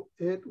ago,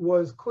 it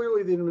was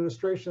clearly the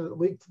administration that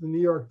leaked to the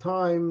New York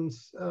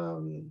Times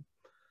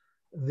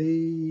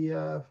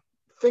the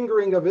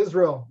fingering of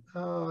Israel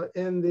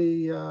in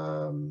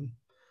the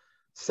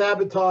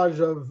sabotage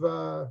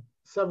of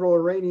several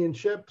Iranian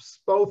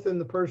ships, both in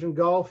the Persian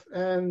Gulf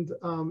and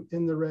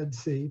in the Red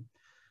Sea.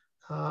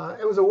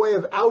 It was a way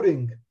of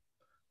outing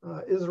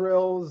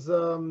Israel's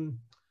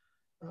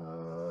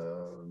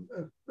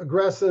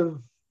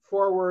aggressive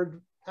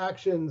forward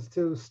actions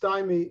to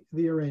stymie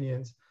the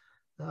Iranians.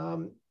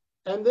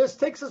 And this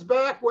takes us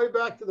way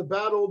back to the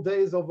bad old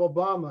days of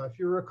Obama. If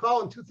you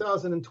recall, in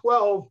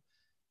 2012,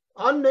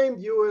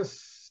 unnamed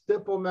US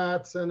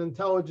diplomats and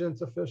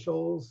intelligence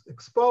officials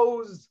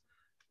exposed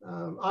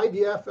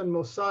IDF and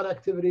Mossad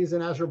activities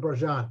in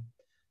Azerbaijan,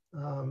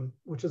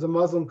 which is a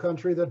Muslim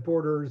country that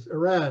borders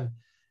Iran.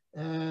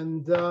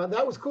 And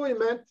that was clearly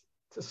meant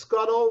to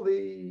scuttle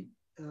the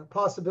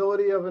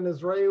possibility of an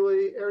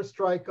Israeli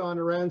airstrike on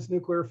Iran's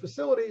nuclear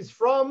facilities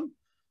from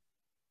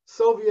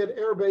Soviet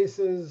air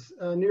bases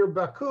near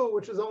Baku,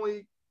 which is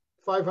only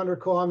 500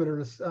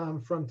 kilometers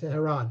from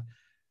Tehran.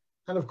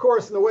 And of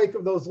course, in the wake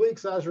of those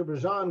leaks,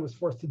 Azerbaijan was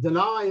forced to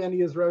deny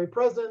any Israeli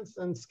presence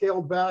and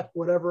scaled back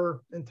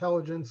whatever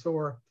intelligence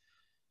or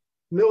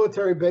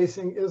military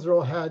basing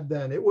Israel had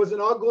then. It was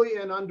an ugly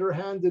and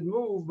underhanded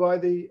move by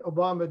the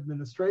Obama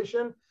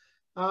administration.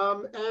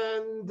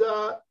 And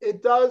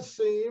it does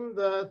seem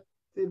that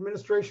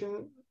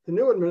the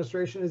new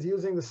administration is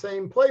using the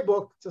same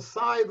playbook to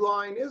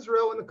sideline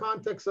Israel in the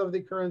context of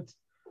the current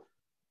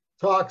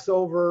talks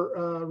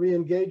over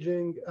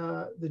re-engaging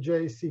the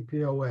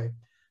JCPOA.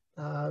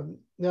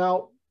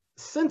 Now,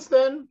 since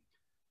then,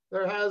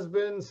 there has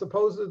been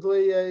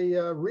supposedly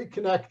a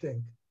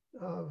reconnecting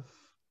of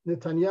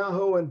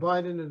Netanyahu and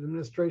Biden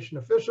administration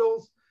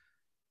officials.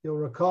 You'll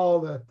recall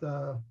that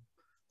the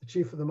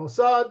chief of the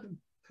Mossad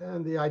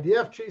and the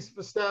IDF chief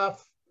of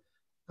staff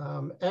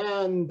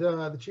and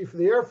the chief of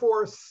the Air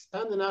Force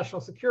and the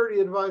National Security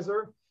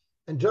Advisor,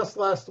 and just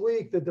last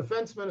week, the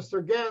Defense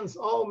Minister Gantz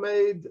all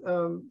made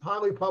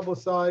highly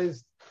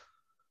publicized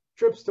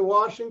trips to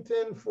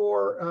Washington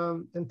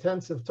for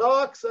intensive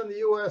talks, and the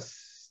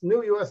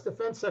new U.S.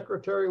 Defense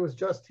Secretary was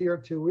just here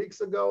 2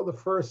 weeks ago, the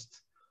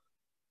first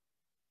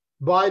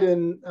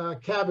Biden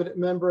cabinet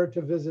member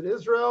to visit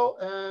Israel,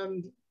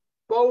 and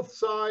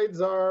both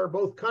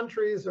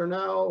countries are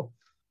now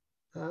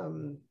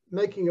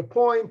making a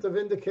point of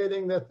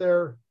indicating that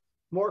they're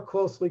more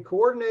closely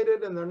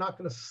coordinated and they're not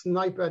going to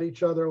snipe at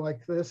each other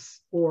like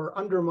this or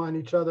undermine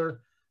each other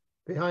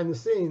behind the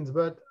scenes.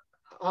 But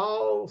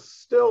I'll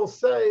still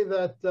say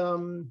that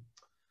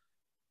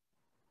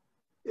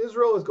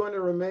Israel is going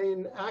to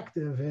remain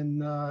active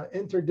in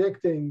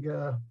interdicting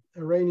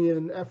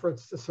Iranian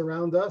efforts to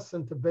surround us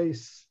and to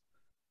base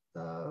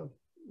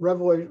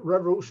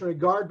Revolutionary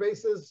Guard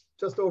bases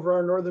just over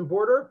our northern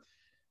border.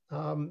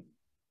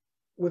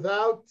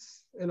 Without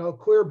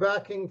clear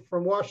backing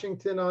from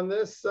Washington on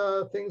this,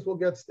 things will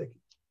get sticky.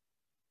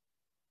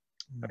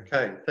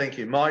 Okay, thank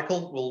you.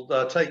 Michael, we'll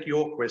take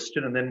your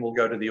question and then we'll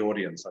go to the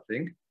audience, I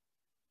think.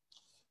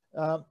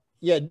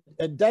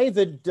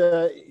 David,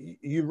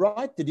 you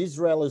write that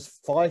Israel is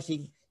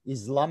fighting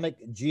Islamic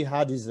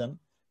jihadism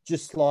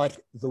just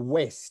like the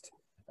West.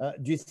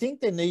 Do you think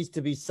there needs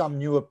to be some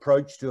new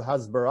approach to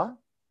Hasbara?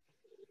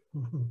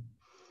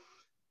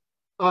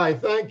 Hi,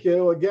 thank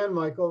you again,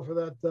 Michael, for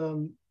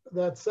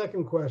that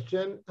second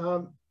question.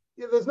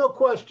 There's no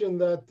question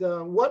that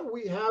what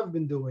we have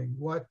been doing,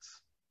 what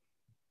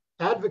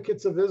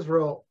advocates of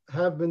Israel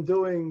have been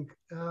doing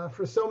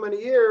for so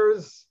many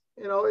years,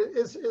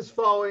 is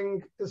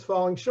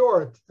falling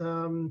short.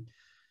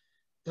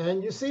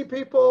 And you see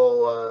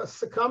people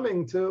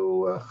succumbing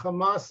to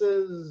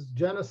Hamas's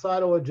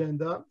genocidal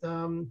agenda.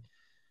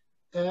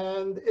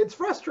 And it's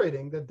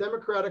frustrating that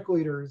democratic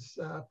leaders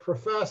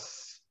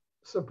profess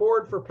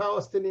support for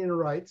Palestinian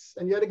rights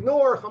and yet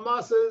ignore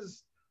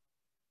Hamas's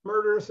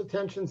murderous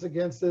intentions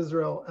against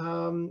Israel.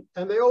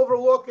 And they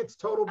overlook its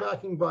total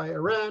backing by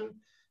Iran.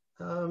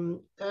 And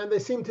they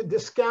seem to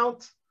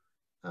discount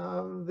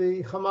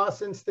the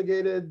Hamas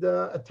instigated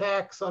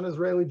attacks on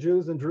Israeli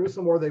Jews in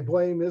Jerusalem, or they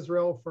blame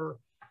Israel for,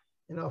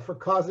 for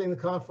causing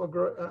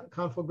the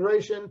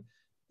conflagration.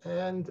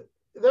 And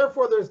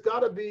therefore, there's got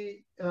to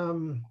be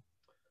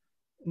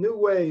new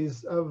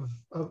ways of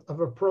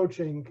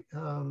approaching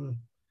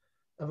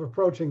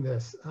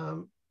this.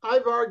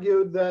 I've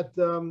argued that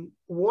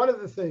one of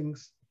the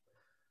things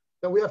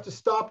that we have to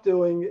stop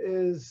doing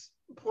is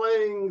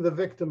playing the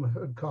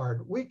victimhood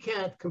card. We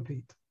can't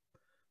compete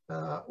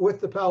with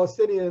the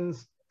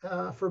Palestinians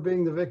for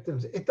being the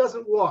victims. It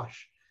doesn't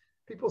wash.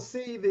 People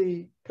see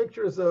the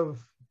pictures of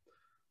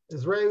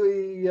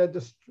Israeli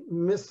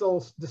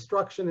missile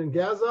destruction in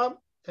Gaza,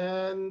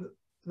 and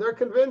they're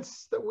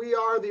convinced that we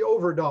are the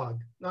overdog,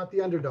 not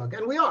the underdog.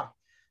 And we are.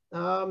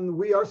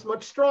 We are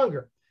much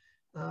stronger.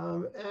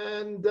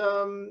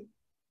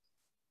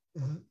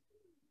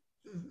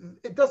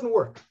 It doesn't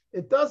work.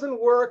 It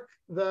doesn't work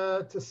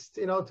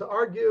to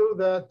argue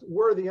that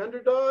we're the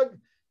underdog,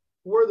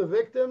 we're the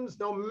victims.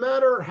 No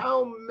matter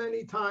how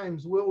many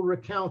times we'll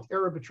recount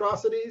Arab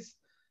atrocities,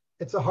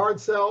 it's a hard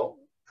sell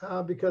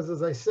because,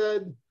 as I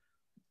said,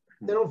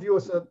 they don't view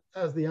us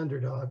as the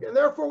underdog. And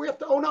therefore, we have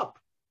to own up.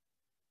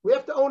 We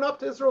have to own up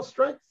to Israel's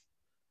strength.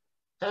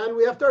 And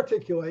we have to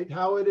articulate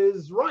how it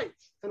is right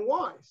and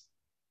wise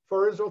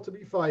for Israel to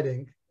be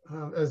fighting,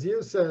 as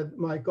you said,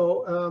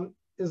 Michael,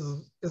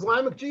 is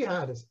Islamic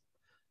jihadism,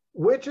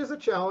 which is a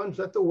challenge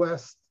that the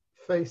West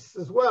faces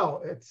as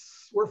well.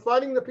 We're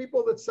fighting the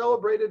people that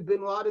celebrated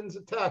bin Laden's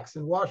attacks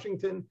in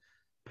Washington,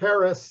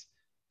 Paris,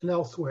 and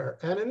elsewhere.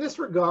 And in this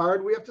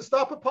regard, we have to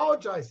stop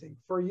apologizing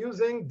for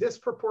using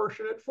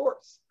disproportionate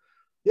force.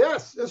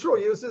 Yes, Israel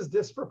uses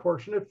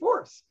disproportionate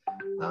force.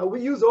 We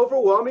use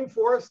overwhelming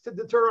force to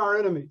deter our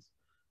enemies.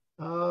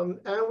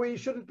 And we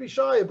shouldn't be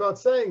shy about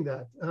saying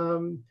that.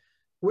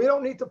 We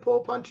don't need to pull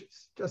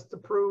punches just to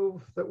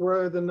prove that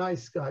we're the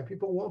nice guy.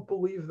 People won't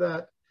believe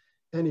that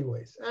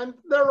anyways. And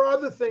there are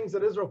other things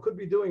that Israel could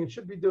be doing and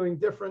should be doing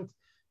different.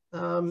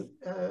 Part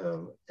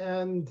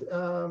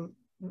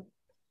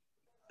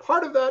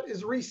of that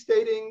is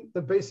restating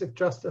the basic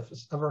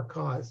justice of our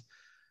cause.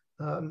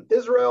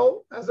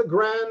 Israel as a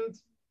grand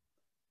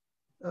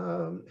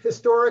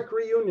historic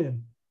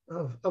reunion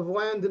of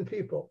land and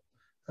people,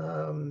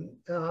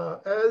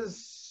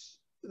 as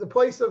the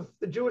place of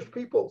the Jewish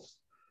people's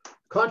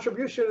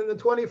contribution in the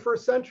 21st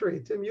century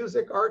to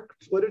music, art,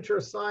 literature,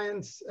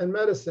 science, and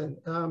medicine,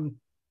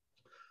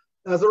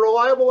 as a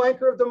reliable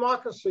anchor of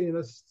democracy in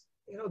this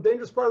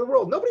dangerous part of the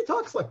world. Nobody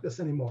talks like this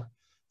anymore.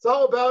 It's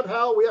all about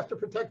how we have to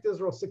protect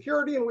Israel's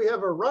security, and we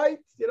have a right,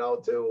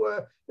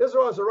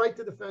 Israel has a right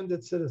to defend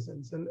its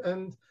citizens.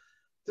 And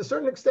to a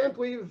certain extent,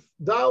 we've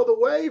dialed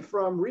away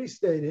from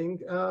restating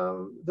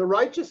the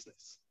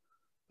righteousness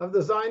of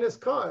the Zionist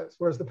cause,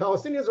 whereas the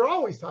Palestinians are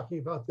always talking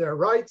about their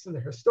rights and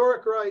their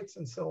historic rights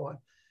and so on.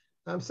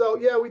 So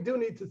yeah, we do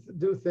need to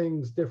do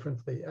things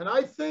differently. And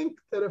I think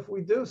that if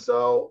we do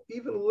so,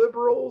 even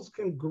liberals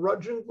can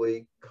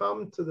grudgingly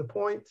come to the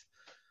point,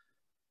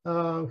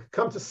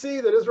 come to see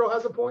that Israel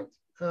has a point.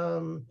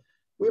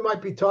 We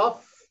might be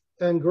tough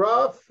and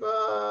gruff,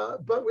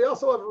 but we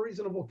also have a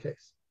reasonable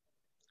case.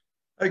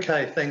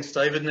 Okay, thanks,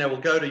 David. Now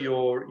we'll go to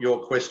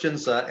your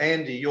questions.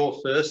 Andy, you're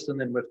first, and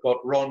then we've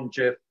got Ron,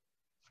 Jeff,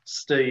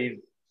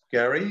 Steve,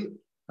 Gary,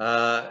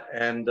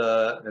 and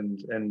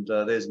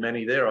there's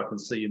Manny there. I can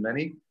see you,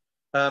 Manny.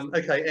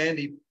 Okay,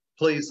 Andy,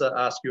 please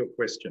ask your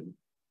question.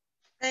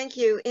 Thank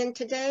you. In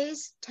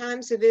today's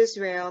Times of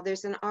Israel,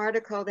 there's an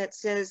article that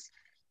says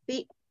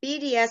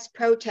BDS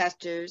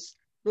protesters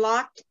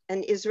blocked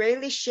an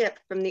Israeli ship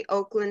from the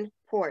Oakland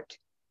port.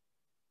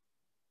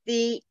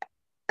 The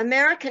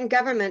American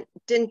government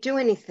didn't do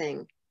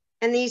anything,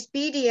 and these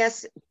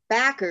BDS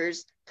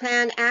backers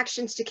plan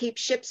actions to keep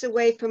ships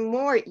away from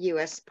more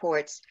U.S.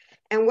 ports.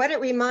 And what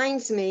it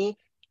reminds me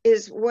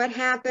is what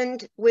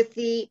happened with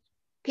the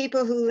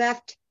people who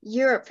left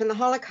Europe from the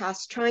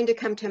Holocaust trying to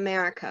come to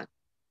America.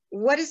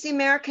 What is the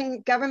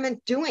American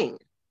government doing?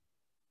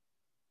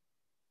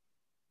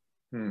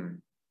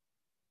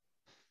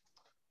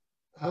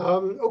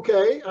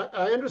 Okay,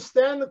 I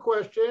understand the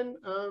question.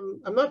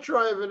 I'm not sure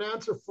I have an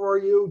answer for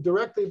you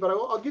directly, but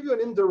I'll give you an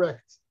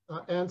indirect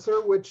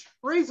answer, which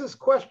raises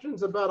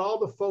questions about all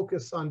the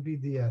focus on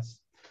BDS.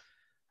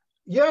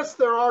 Yes,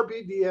 there are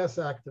BDS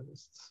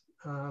activists,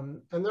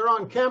 and they're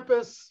on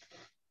campus,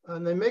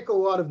 and they make a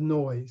lot of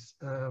noise.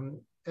 And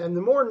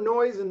the more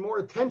noise and more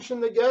attention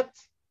they get,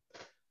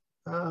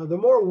 the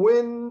more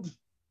wind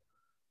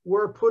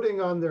we're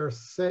putting on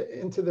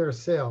into their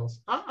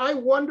sails. I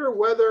wonder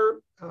whether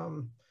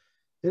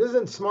it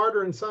isn't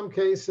smarter in some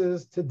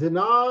cases to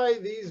deny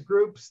these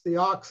groups the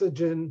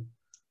oxygen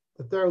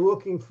that they're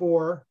looking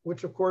for,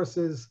 which of course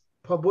is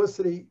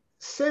publicity,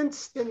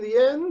 since in the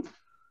end,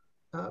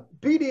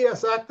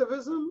 BDS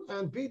activism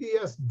and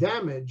BDS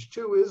damage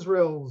to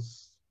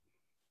Israel's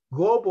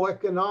global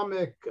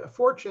economic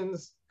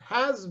fortunes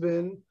has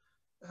been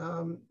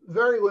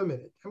very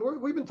limited.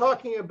 And we've been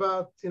talking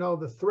about,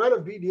 the threat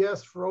of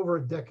BDS for over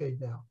a decade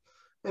now.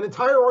 And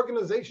entire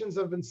organizations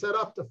have been set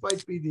up to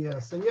fight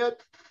BDS. And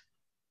yet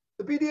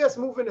the BDS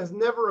movement has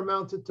never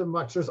amounted to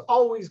much. There's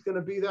always going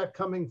to be that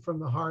coming from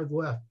the hard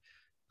left.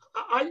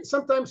 I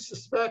sometimes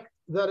suspect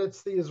that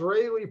it's the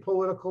Israeli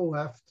political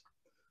left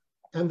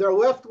and their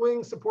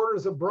left-wing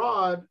supporters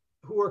abroad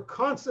who are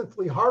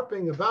constantly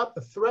harping about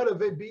the threat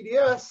of a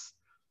BDS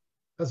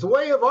as a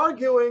way of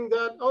arguing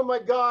that, oh my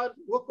God,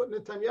 look what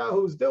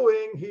Netanyahu's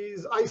doing.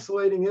 He's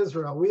isolating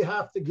Israel. We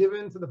have to give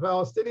in to the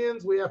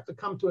Palestinians. We have to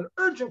come to an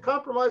urgent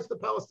compromise with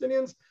the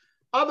Palestinians.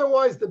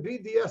 Otherwise, the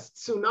BDS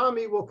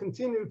tsunami will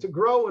continue to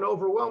grow and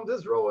overwhelm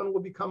Israel and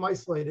will become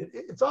isolated.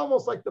 It's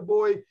almost like the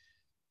boy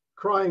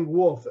crying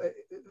wolf.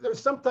 There's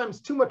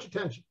sometimes too much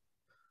attention,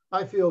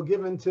 I feel,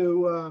 given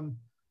to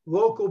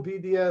local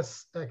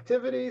BDS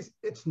activities.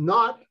 It's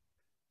not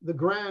the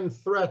grand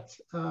threat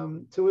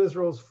to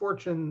Israel's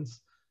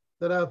fortunes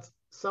that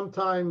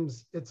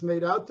sometimes it's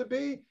made out to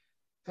be.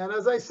 And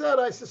as I said,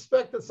 I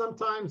suspect that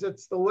sometimes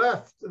it's the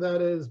left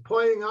that is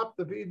playing up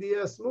the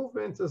BDS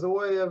movement as a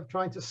way of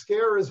trying to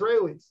scare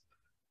Israelis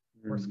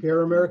or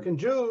scare American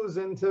Jews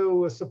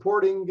into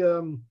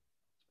supporting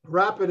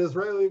rapid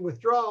Israeli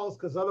withdrawals,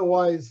 because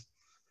otherwise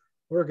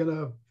we're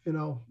going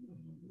to,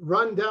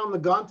 run down the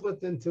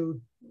gauntlet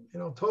into,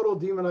 total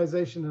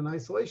demonization and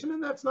isolation.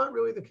 And that's not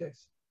really the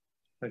case.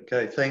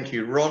 Okay, thank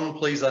you. Ron,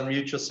 please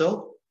unmute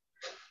yourself.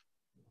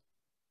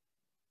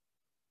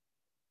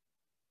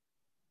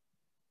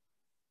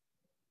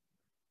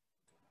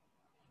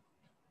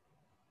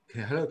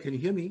 Okay, hello, can you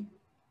hear me?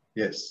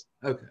 Yes.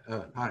 Okay,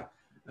 hi.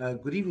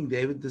 Good evening,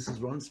 David. This is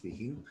Ron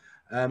speaking.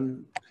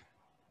 Some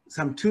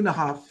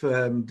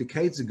 2.5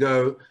 decades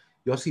ago,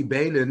 Yossi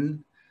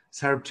Beilin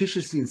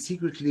surreptitiously and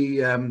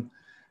secretly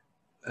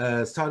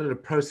started a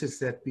process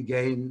that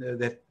became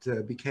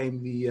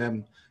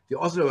the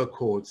Oslo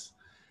Accords.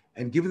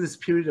 And given this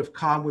period of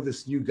calm with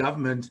this new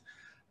government,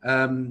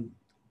 do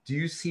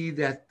you see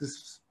that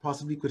this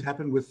possibly could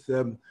happen with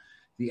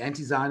the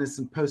anti-Zionist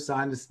and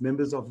post-Zionist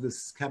members of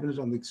this cabinet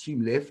on the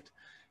extreme left?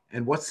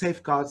 And what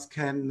safeguards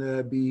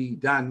can be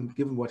done,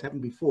 given what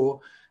happened before,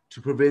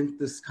 to prevent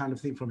this kind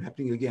of thing from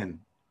happening again?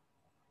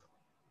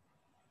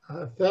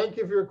 Thank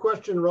you for your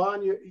question,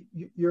 Ron.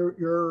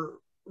 You're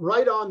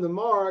right on the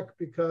mark,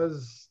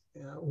 because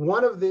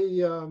one of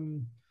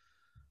the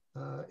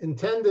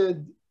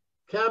intended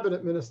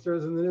cabinet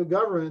ministers in the new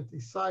government,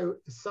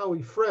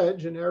 Isawi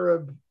Frej, an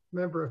Arab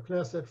member of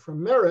Knesset from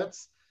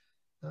Meretz,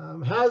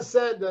 has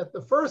said that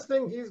the first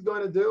thing he's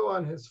going to do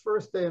on his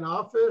first day in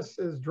office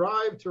is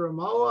drive to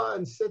Ramallah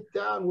and sit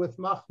down with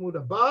Mahmoud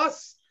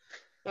Abbas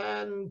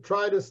and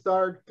try to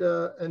start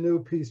a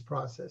new peace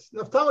process.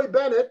 Naftali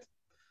Bennett,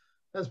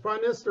 as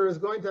prime minister, is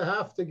going to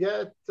have to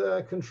get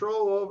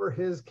control over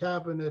his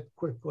cabinet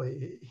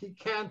quickly. He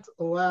can't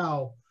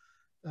allow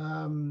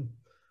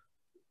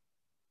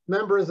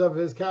members of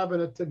his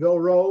cabinet to go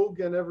rogue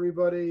and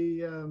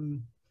everybody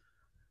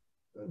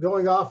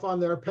going off on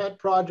their pet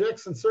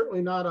projects, and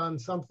certainly not on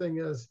something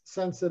as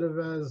sensitive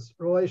as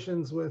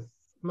relations with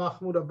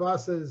Mahmoud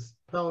Abbas's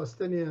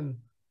Palestinian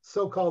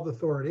so-called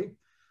authority.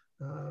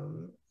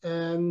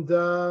 And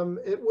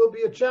it will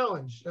be a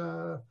challenge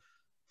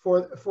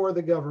for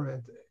the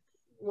government.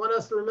 One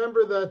has to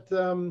remember that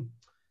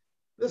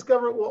this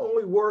government will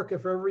only work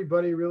if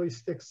everybody really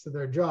sticks to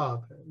their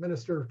job.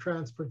 Minister of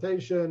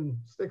Transportation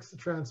sticks to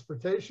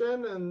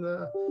transportation, and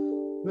the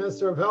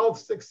Minister of Health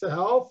sticks to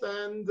health,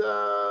 and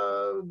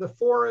the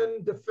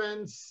Foreign,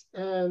 Defense,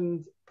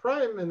 and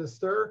Prime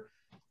Minister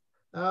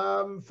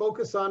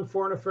focus on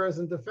foreign affairs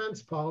and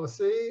defense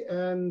policy.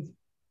 And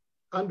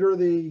under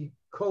the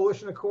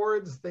coalition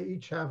accords, they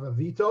each have a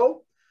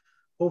veto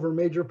over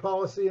major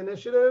policy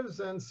initiatives,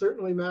 and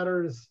certainly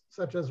matters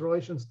such as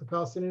relations to the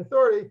Palestinian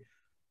Authority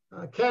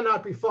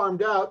cannot be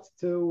farmed out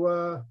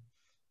to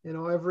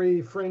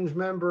every fringe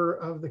member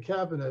of the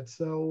cabinet.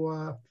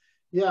 So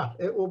yeah,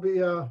 it will be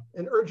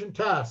an urgent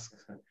task.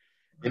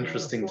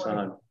 Interesting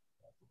time.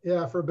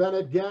 Yeah, for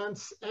Bennett,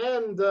 Gantz,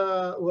 and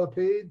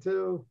Lapid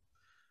to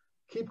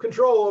keep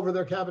control over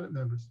their cabinet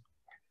members.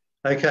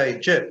 Okay,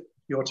 Jeff,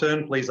 your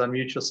turn. Please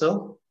unmute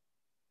yourself.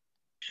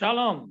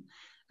 Shalom.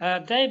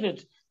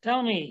 David,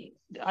 tell me,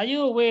 are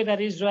you aware that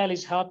Israel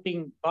is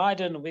helping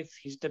Biden with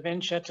his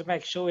dementia to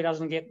make sure he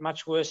doesn't get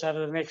much worse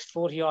over the next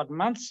 40-odd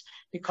months?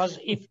 Because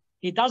if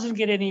he doesn't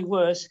get any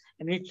worse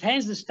and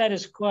retains the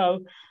status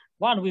quo,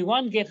 one, we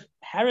won't get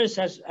Harris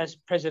as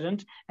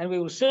president, and we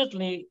will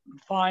certainly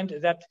find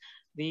that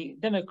the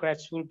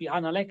Democrats will be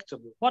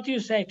unelectable. What do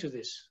you say to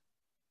this?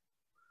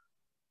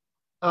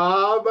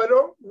 I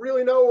don't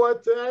really know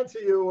what to answer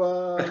you,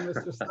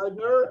 Mr.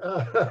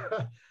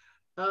 Seidner.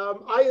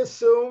 I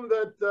assume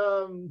that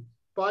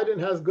Biden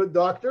has good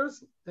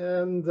doctors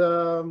and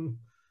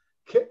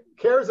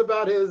cares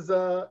about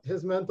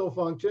his mental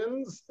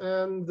functions,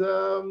 and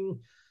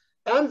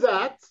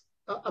that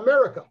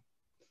America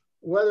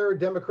whether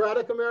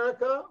Democratic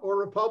America or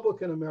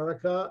Republican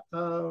America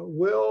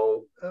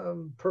will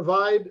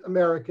provide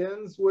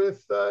Americans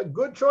with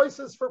good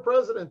choices for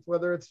president,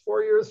 whether it's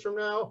 4 years from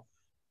now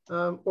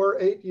or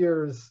 8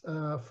 years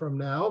from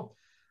now.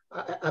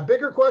 A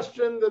bigger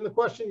question than the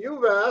question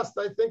you've asked,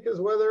 I think, is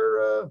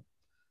whether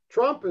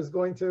Trump is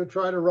going to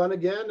try to run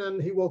again,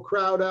 and he will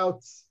crowd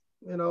out,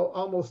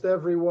 almost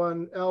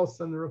everyone else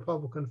in the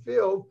Republican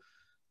field.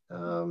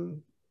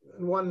 And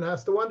one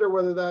has to wonder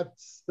whether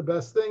that's the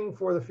best thing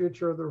for the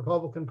future of the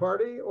Republican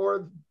Party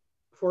or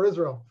for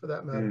Israel, for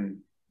that matter.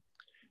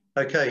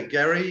 Okay,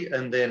 Gary,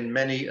 and then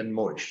Manny and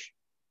Moish.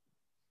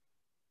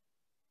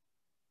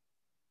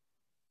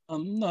 I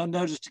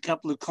noticed a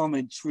couple of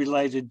comments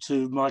related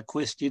to my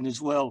question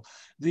as well.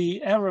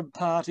 The Arab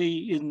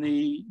Party in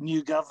the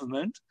new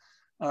government,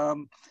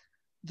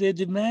 their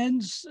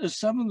demands,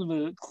 some of them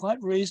are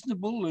quite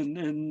reasonable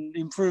in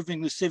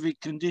improving the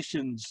civic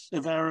conditions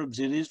of Arabs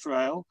in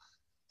Israel.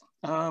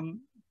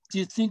 Do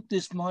you think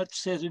this might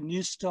set a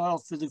new style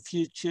for the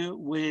future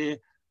where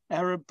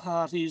Arab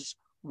parties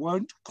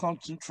won't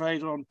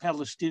concentrate on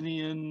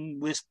Palestinian,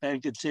 West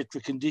Bank, etc.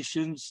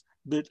 conditions,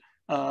 but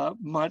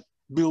might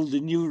build a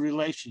new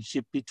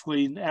relationship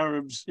between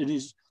Arabs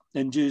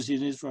and Jews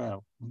in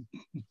Israel?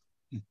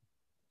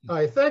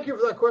 Hi, thank you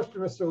for that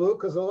question, Mr. Luke,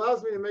 because it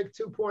allows me to make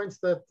 2 points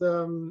that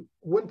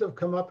wouldn't have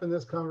come up in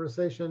this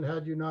conversation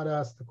had you not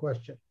asked the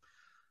question.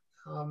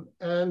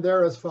 And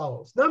they're as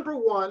follows. Number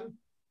one,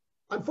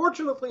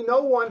 unfortunately,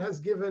 no one has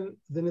given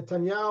the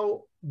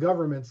Netanyahu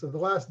governments of the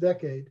last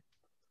decade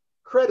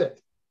credit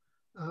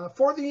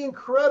for the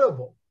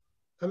incredible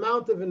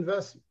amount of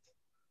investment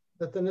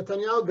that the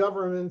Netanyahu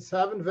governments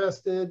have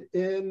invested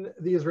in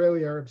the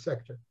Israeli Arab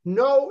sector.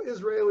 No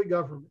Israeli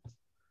government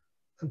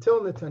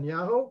until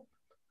Netanyahu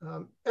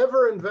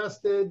ever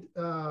invested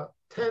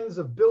tens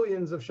of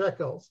billions of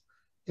shekels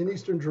in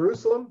Eastern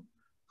Jerusalem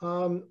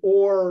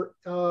or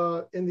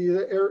in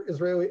the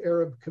Israeli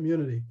Arab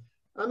community.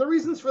 And the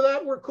reasons for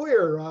that were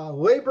clear.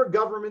 Labor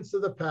governments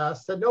of the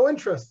past had no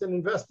interest in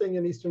investing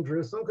in Eastern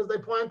Jerusalem because they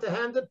planned to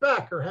hand it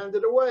back or hand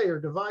it away or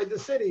divide the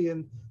city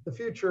in the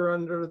future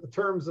under the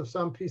terms of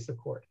some peace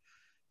accord.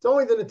 It's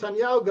only the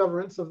Netanyahu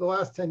governments of the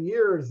last 10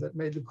 years that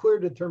made the clear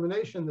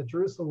determination that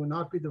Jerusalem would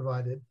not be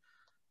divided,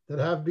 that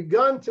have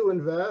begun to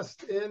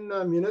invest in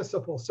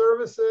municipal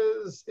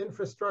services,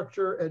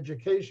 infrastructure,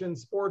 education,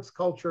 sports,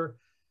 culture,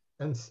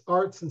 and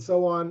arts, and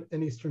so on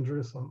in Eastern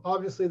Jerusalem.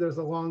 Obviously, there's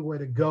a long way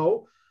to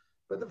go.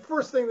 But the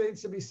first thing that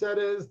needs to be said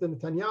is the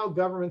Netanyahu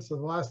governments of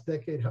the last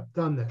decade have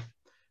done that.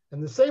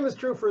 And the same is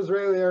true for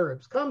Israeli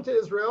Arabs. Come to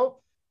Israel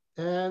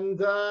and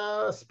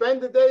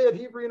spend a day at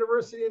Hebrew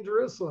University in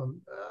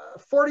Jerusalem.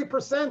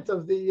 40%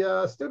 of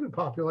the student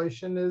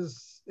population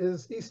is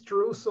East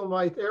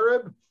Jerusalemite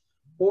Arab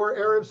or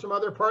Arabs from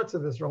other parts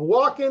of Israel.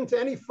 Walk into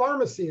any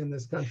pharmacy in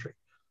this country.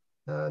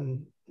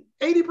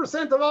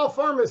 80% of all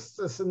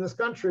pharmacists in this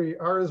country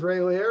are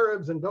Israeli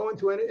Arabs, and go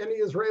into any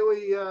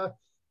Israeli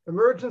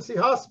emergency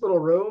hospital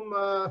room,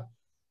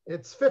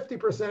 it's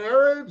 50%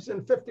 Arabs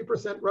and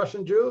 50%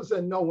 Russian Jews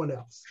and no one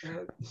else.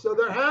 So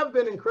there have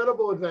been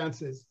incredible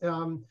advances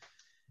in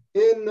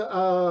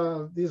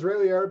the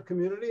Israeli Arab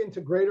community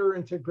into greater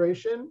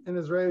integration in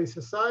Israeli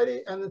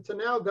society, and the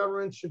Netanyahu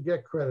government should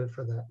get credit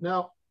for that.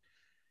 Now,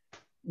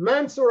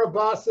 Mansour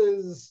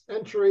Abbas's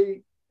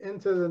entry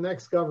into the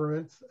next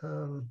government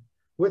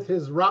with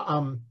his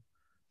Ra'am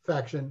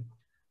faction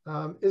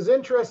is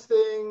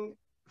interesting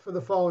for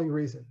the following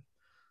reason.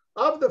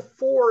 Of the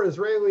 4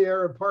 Israeli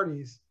Arab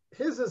parties,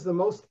 his is the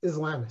most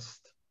Islamist.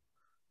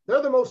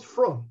 They're the most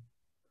frum.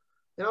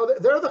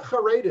 They're the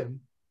Haredim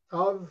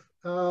of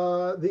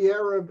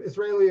the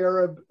Israeli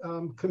Arab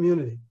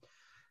community.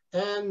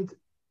 And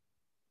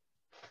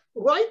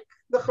like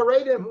the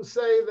Haredim who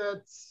say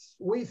that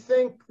we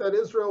think that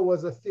Israel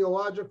was a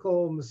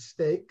theological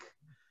mistake,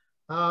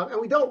 and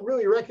we don't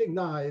really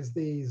recognize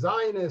the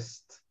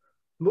Zionist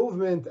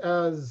movement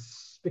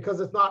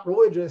because it's not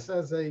religious,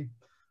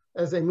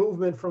 as a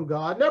movement from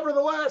God.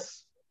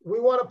 Nevertheless, we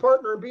want to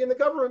partner and be in the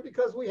government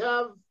because we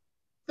have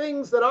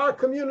things that our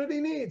community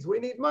needs. We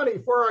need money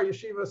for our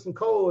yeshivas and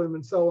kolim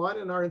and so on,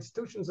 and our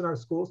institutions and our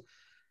schools.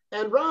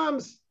 And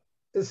Rams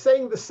is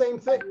saying the same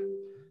thing.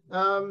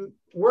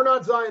 We're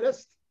not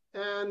Zionist,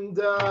 and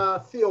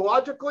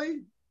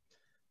theologically,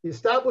 the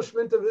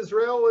establishment of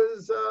Israel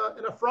is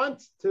an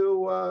affront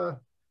to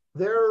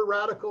their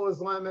radical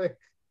Islamic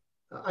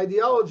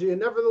ideology, and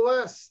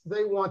nevertheless,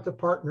 they want to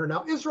partner.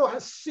 Now, Israel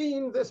has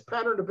seen this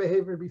pattern of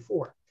behavior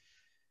before.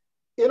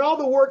 In all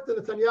the work the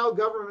Netanyahu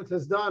government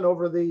has done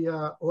over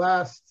the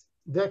last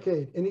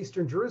decade in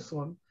Eastern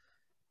Jerusalem,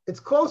 its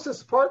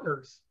closest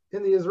partners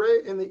in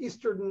the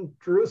Eastern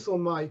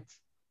Jerusalemite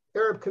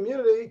Arab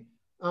community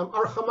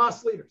are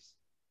Hamas leaders,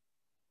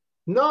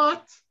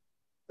 not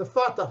the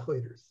Fatah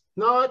leaders,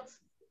 not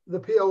the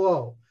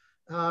PLO.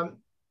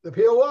 The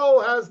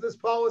PLO has this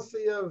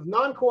policy of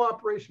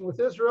non-cooperation with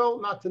Israel,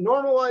 not to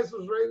normalize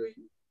Israeli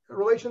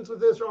relations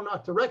with Israel,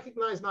 not to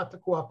recognize, not to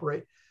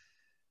cooperate.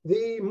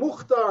 The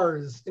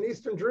Mukhtars in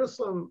Eastern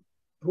Jerusalem,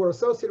 who are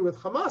associated with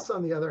Hamas,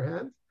 on the other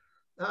hand,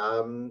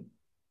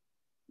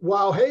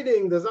 while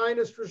hating the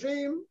Zionist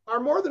regime, are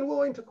more than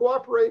willing to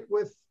cooperate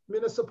with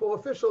municipal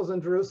officials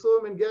in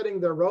Jerusalem in getting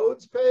their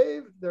roads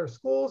paved, their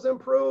schools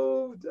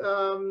improved,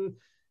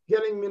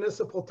 getting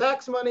municipal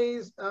tax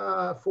monies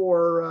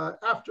for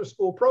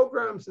after-school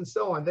programs and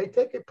so on. They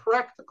take a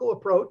practical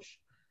approach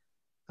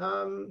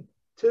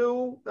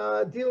to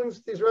dealings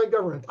with the Israeli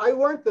government. I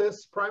learned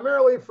this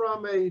primarily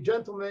from a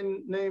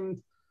gentleman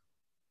named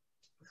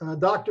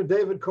Dr.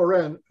 David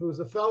Koren, who's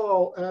a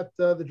fellow at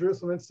the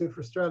Jerusalem Institute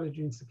for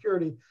Strategy and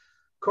Security.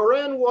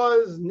 Koren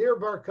was Nir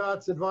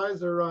Barkat's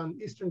advisor on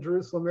Eastern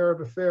Jerusalem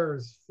Arab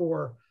affairs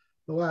for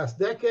the last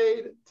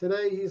decade.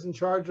 Today, he's in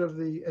charge of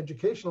the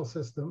educational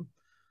system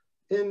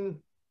in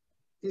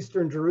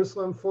Eastern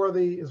Jerusalem for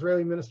the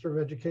Israeli Minister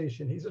of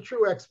Education. He's a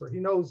true expert. He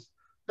knows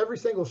every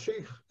single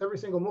sheikh, every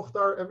single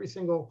mukhtar, every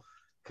single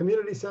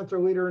community center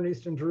leader in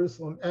Eastern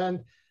Jerusalem.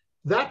 And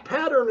that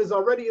pattern is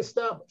already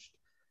established.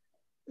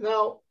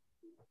 Now,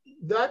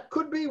 that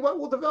could be what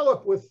will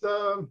develop with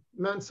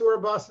Mansour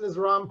Abbas and his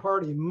Ram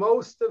party.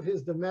 Most of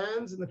his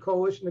demands in the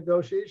coalition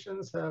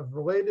negotiations have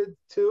related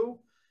to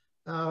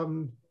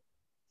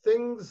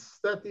things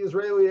that the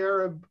Israeli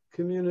Arab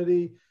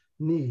community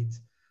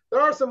needs. There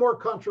are some more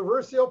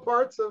controversial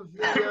parts of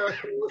the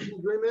coalition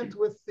agreement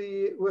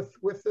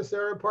with this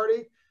Arab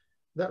party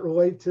that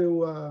relate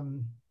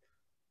to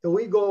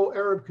illegal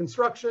Arab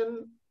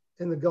construction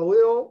in the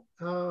Galil,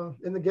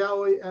 in the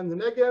Galilee and the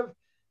Negev.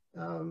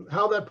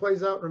 How that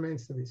plays out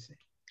remains to be seen.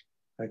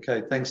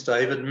 Okay, thanks,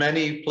 David.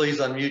 Manny, please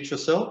unmute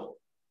yourself.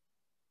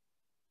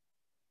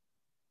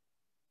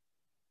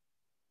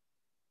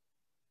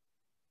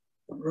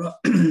 Right.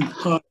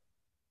 Hi.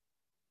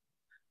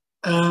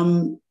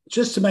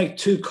 Just to make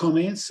two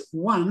comments.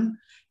 One,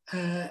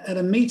 at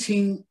a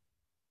meeting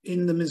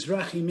in the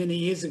Mizrahi many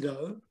years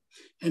ago,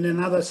 and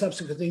in other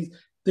subsequent things,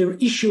 the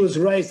issue was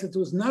raised that there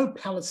was no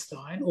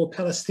Palestine or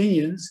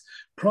Palestinians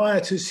prior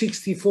to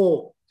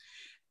 '64.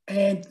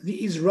 And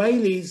the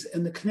Israelis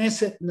and the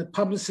Knesset and the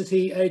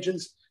publicity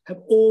agents have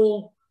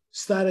all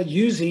started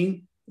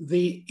using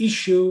the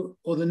issue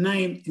or the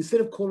name,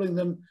 instead of calling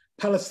them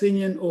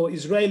Palestinian or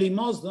Israeli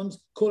Muslims,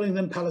 calling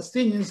them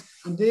Palestinians,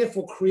 and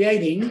therefore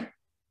creating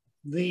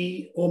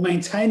or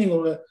maintaining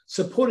or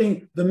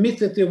supporting the myth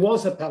that there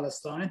was a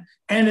Palestine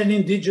and an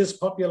indigenous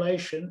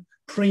population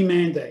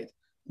pre-mandate.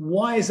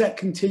 Why is that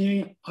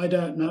continuing? I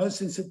don't know,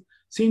 since it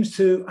seems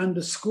to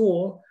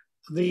underscore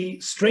the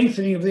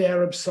strengthening of the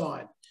Arab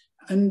side.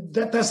 And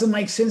that doesn't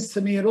make sense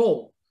to me at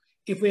all.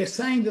 If we're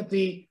saying that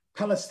the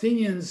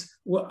Palestinians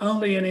were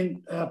only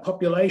a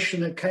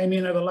population that came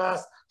in over the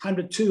last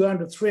 100,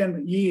 200,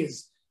 300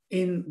 years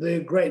in the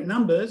great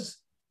numbers,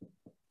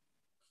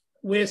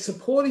 we're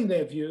supporting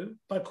their view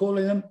by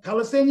calling them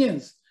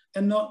Palestinians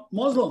and not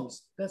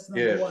Muslims. That's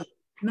number one.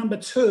 Number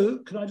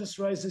two, can I just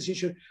raise this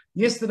issue?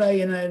 Yesterday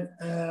in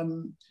a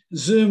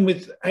Zoom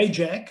with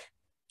AJAC,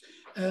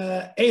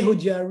 Ehud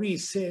Yari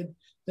said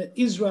that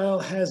Israel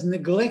has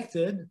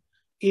neglected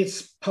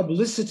its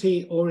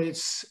publicity or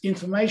its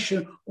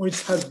information or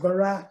its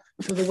hasbara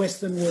to the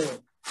Western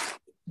world.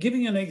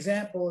 Giving an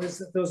example is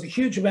that there was a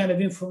huge amount of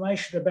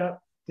information about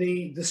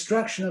the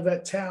destruction of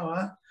that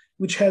tower,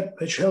 which held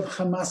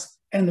Hamas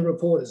and the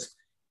reporters.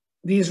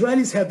 The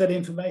Israelis had that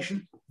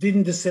information,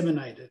 didn't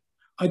disseminate it.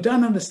 I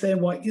don't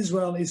understand why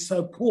Israel is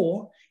so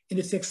poor in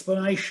its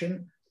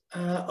explanation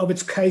of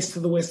its case to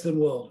the Western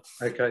world.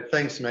 Okay,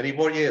 thanks, Manny.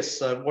 What do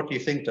you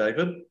think,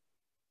 David?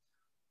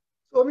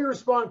 So let me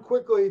respond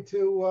quickly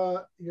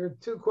to your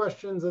two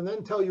questions and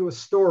then tell you a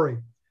story,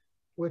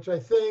 which I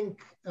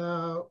think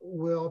a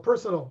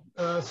personal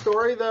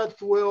story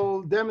that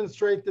will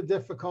demonstrate the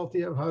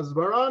difficulty of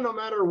hasbara, no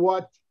matter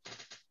what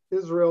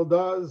Israel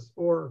does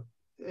or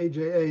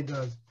AJA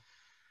does.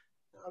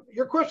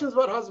 Your questions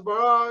about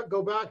hasbara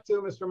go back to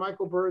Mr.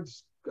 Michael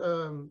Bird's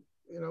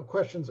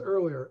questions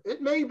earlier.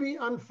 It may be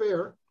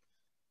unfair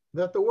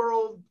that the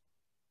world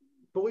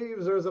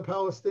believes there's a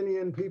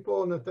Palestinian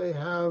people and that they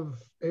have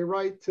a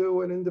right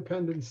to an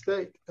independent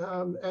state,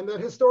 and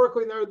that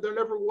historically there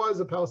never was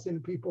a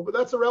Palestinian people, but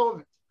that's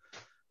irrelevant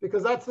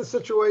because that's the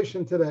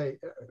situation today.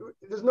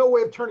 There's no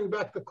way of turning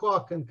back the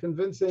clock and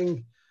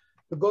convincing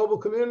the global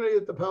community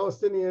that the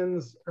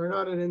Palestinians are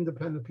not an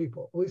independent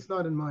people, at least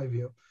not in my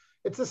view.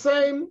 It's the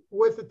same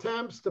with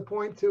attempts to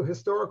point to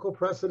historical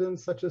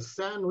precedents such as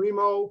San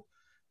Remo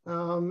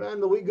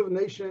and the League of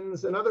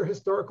Nations and other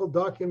historical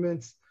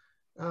documents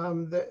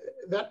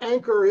that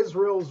anchor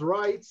Israel's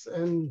rights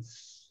and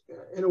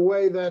in a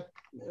way that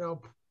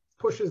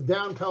pushes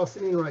down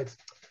Palestinian rights.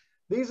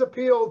 These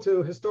appeal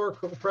to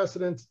historical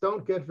precedents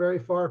don't get very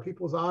far.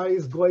 People's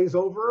eyes glaze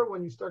over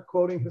when you start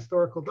quoting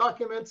historical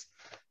documents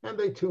and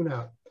they tune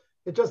out.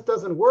 It just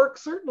doesn't work,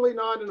 certainly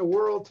not in a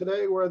world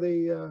today where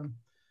the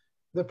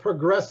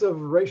progressive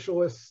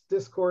racialist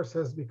discourse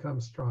has become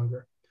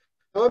stronger.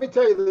 Now, let me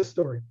tell you this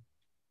story.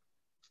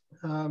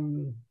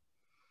 20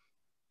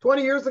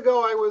 years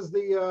ago, I was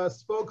the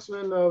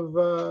spokesman of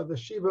the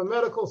Sheba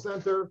Medical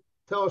Center,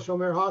 Tel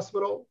Shomer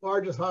Hospital,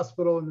 largest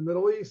hospital in the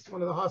Middle East,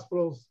 one of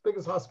the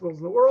biggest hospitals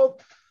in the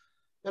world.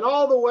 And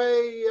all the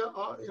way,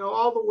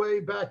 all the way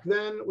back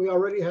then, we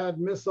already had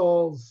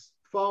missiles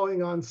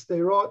falling on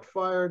Sderot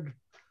fired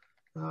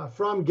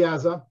from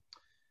Gaza.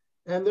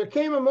 And there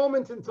came a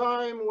moment in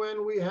time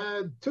when we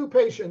had two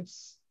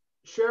patients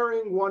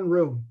sharing one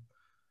room.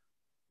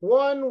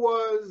 One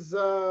was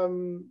a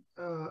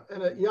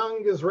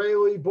young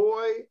Israeli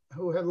boy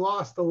who had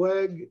lost a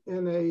leg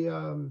in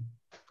a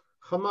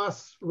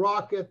Hamas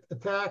rocket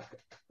attack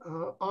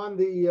on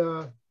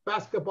the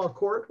basketball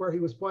court where he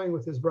was playing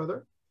with his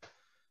brother.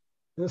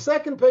 And the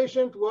second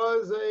patient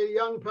was a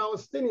young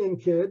Palestinian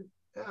kid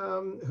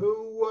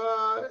who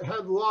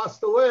had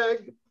lost a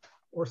leg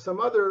or some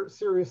other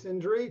serious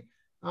injury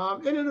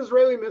in an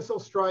Israeli missile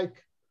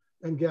strike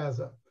in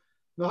Gaza.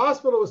 The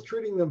hospital was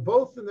treating them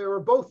both, and they were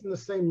both in the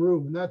same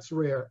room, and that's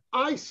rare.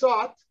 I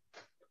sought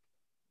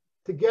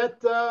to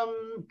get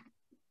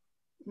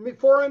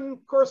foreign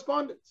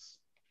correspondents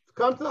to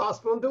come to the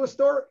hospital and do a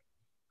story.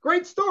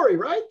 Great story,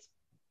 right?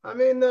 I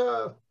mean,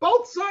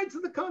 both sides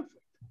of the conflict.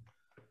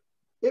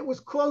 It was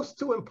close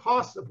to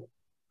impossible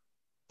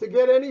to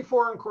get any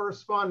foreign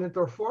correspondent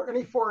or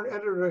any foreign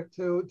editor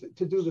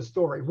to do the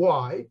story.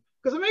 Why?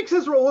 Because it makes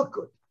Israel look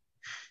good.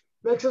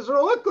 Makes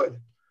Israel look good.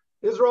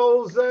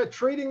 Israel's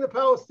treating the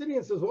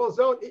Palestinians as well as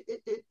though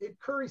it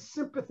curries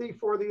sympathy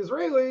for the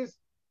Israelis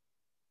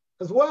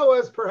as well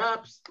as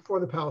perhaps for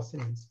the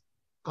Palestinians.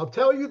 I'll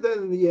tell you that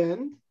in the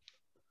end,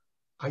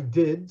 I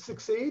did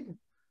succeed.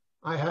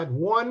 I had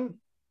one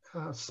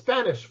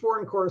Spanish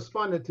foreign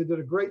correspondent who did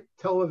a great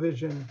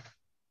television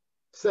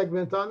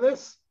segment on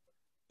this.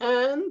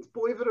 And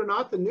believe it or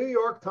not, the New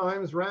York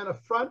Times ran a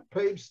front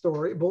page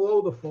story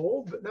below the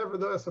fold, but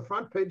nevertheless a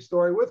front page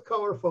story with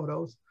color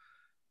photos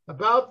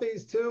about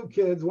these two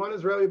kids, one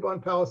Israeli, one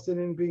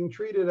Palestinian, being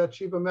treated at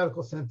Sheba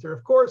Medical Center.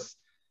 Of course,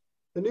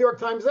 the New York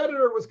Times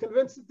editor was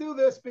convinced to do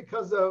this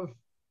because of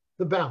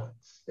the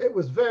balance. It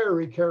was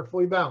very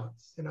carefully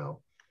balanced, you know.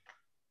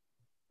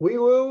 We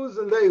lose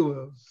and they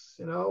lose,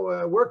 you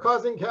know. We're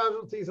causing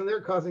casualties and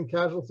they're causing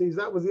casualties.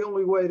 That was the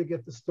only way to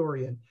get the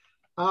story in.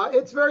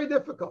 It's very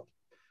difficult.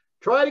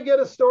 Try to get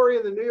a story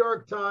in the New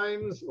York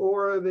Times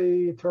or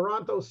the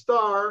Toronto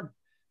Star,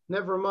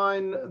 never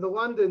mind the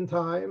London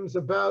Times,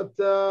 about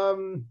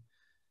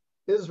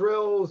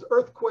Israel's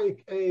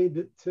earthquake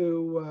aid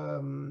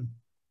to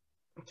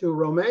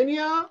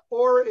Romania,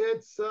 or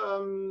its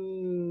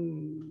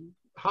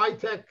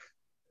high-tech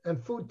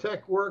and food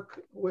tech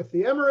work with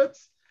the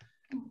Emirates.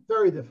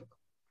 Very difficult.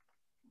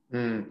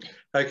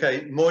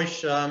 Okay,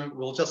 Moish,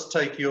 we'll just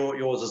take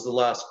yours as the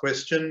last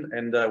question,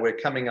 and we're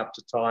coming up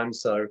to time,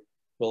 so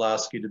we'll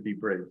ask you to be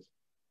brief.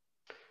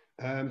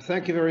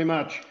 Thank you very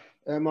much.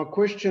 My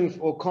question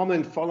or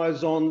comment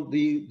follows on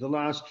the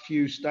last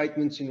few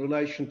statements in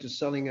relation to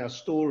selling our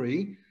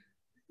story,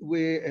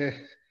 where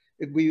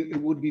it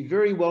would be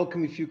very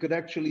welcome if you could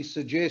actually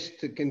suggest,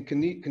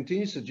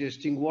 continue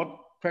suggesting what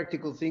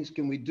practical things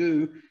can we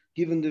do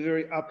given the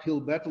very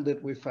uphill battle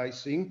that we're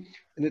facing.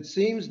 And it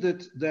seems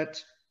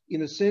that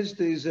in a sense,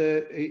 there's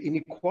an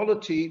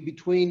inequality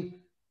between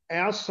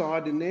our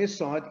side and their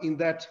side, in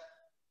that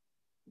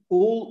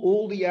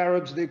all the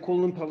Arabs, they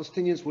call them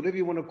Palestinians, whatever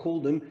you want to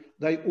call them,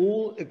 they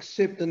all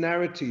accept the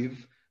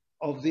narrative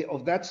of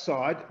that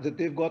side, that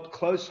they've got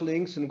close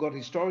links and got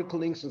historical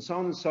links and so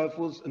on and so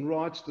forth and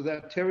rights to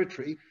that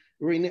territory.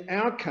 Where in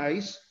our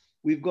case,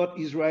 we've got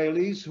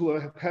Israelis who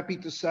are happy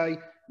to say,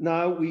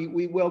 no,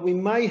 we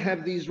may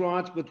have these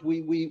rights, but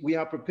we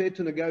are prepared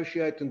to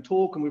negotiate and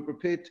talk, and we're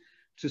prepared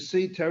to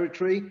cede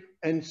territory.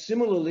 And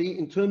similarly,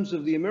 in terms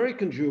of the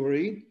American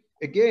Jewry,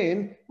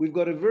 again, we've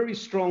got a very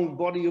strong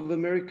body of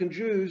American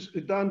Jews who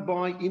don't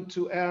buy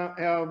into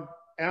our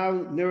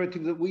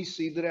narrative that we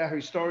see, that our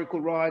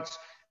historical rights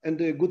and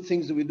the good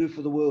things that we do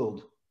for the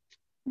world.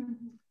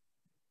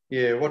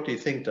 Yeah, what do you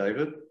think,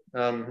 David?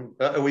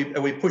 Are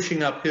we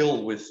pushing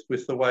uphill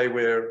with the way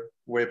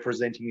we're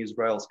presenting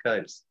Israel's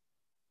case?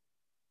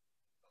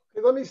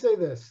 Okay, let me say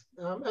this.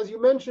 As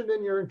you mentioned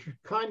in your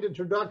kind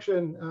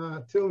introduction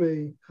to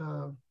me,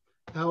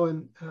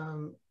 Alan,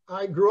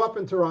 I grew up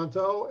in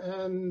Toronto,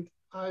 and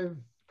I've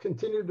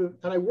continued to,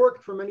 and I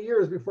worked for many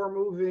years before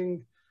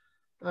moving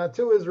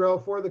to Israel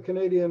for the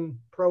Canadian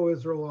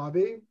pro-Israel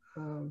lobby,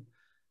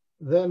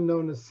 then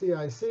known as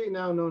CIC,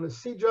 now known as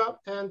CJA,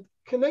 and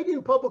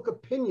Canadian public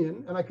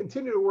opinion, and I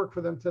continue to work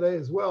for them today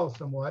as well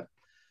somewhat.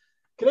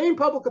 Canadian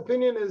public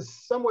opinion is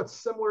somewhat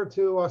similar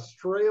to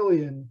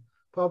Australian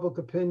public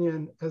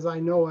opinion as I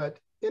know it,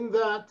 in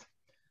that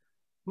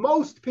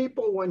most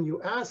people, when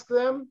you ask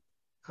them,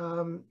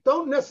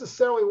 don't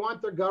necessarily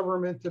want their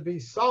government to be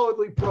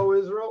solidly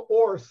pro-Israel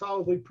or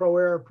solidly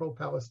pro-Arab,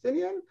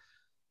 pro-Palestinian.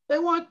 They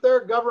want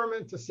their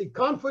government to seek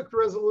conflict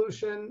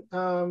resolution.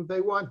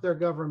 They want their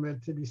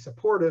government to be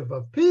supportive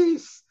of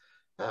peace.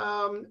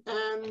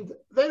 And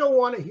they don't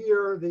want to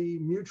hear the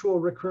mutual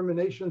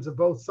recriminations of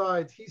both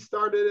sides. He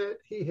started it,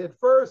 he hit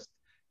first,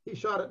 he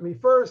shot at me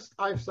first,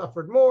 I've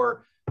suffered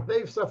more,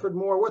 they've suffered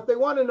more. What they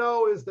want to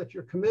know is that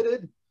you're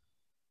committed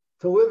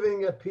to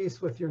living at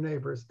peace with your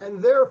neighbors.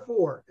 And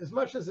therefore, as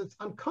much as it's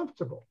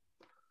uncomfortable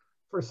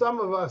for some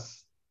of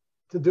us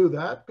to do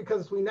that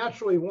because we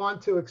naturally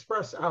want to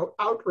express our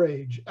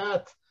outrage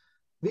at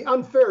the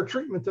unfair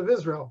treatment of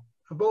Israel,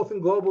 both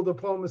in global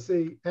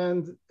diplomacy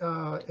and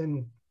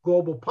in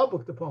global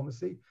public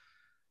diplomacy.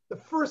 The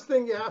first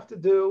thing you have to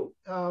do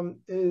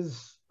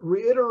is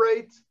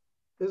reiterate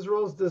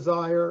Israel's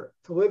desire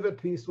to live at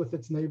peace with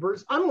its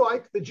neighbors,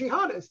 unlike the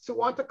jihadists who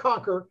want to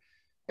conquer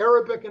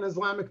Arabic and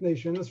Islamic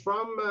nations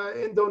from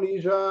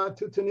Indonesia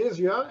to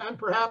Tunisia and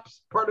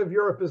perhaps part of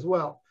Europe as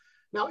well.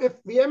 Now, if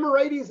the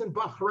Emiratis and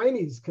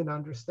Bahrainis can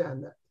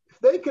understand that, if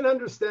they can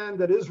understand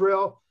that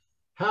Israel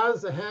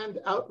has a hand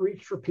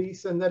outreach for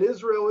peace and that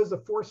Israel is a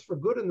force for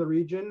good in the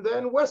region,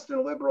 then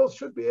Western liberals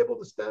should be able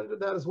to stand to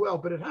that as well.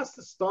 But it has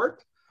to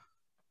start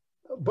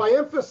by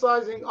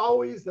emphasizing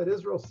always that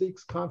Israel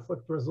seeks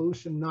conflict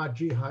resolution, not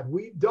jihad.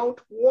 We don't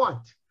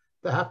want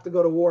to have to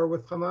go to war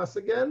with Hamas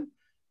again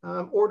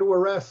or to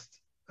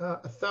arrest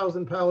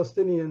 1,000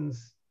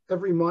 Palestinians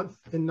every month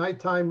in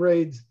nighttime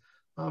raids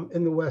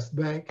in the West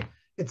Bank.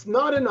 It's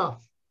not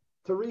enough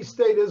to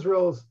restate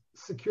Israel's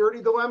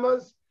security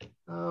dilemmas.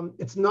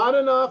 It's not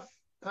enough.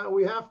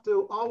 We have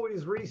to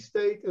always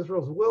restate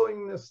Israel's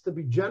willingness to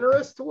be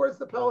generous towards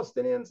the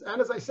Palestinians.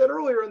 And as I said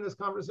earlier in this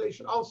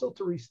conversation, also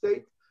to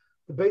restate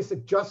the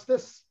basic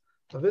justice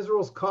of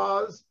Israel's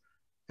cause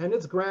and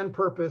its grand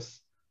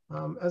purpose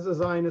as a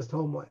Zionist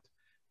homeland.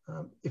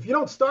 If you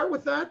don't start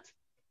with that,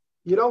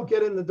 you don't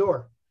get in the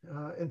door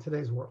in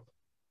today's world.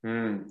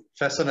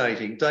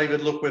 Fascinating.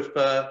 David, look, we've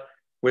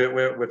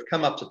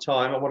come up to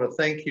time. I want to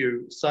thank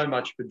you so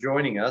much for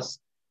joining us.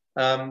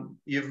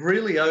 You've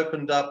really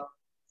opened up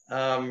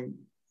some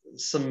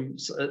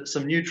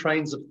new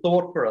trains of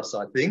thought for us,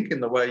 I think, in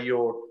the way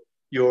you're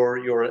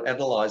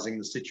analysing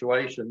the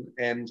situation,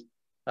 and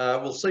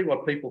we'll see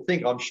what people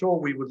think. I'm sure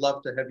we would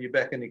love to have you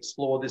back and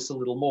explore this a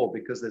little more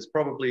because there's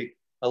probably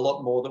a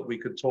lot more that we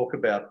could talk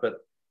about. But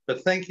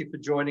thank you for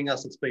joining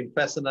us. It's been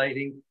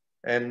fascinating,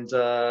 and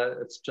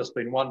it's just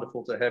been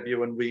wonderful to have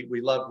you. And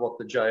we love what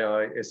the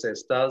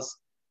JISS does.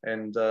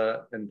 And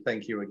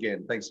thank you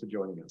again. Thanks for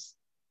joining us.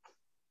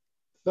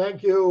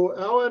 Thank you,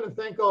 Alan, and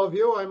thank all of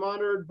you. I'm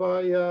honored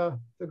by the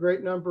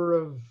great number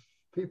of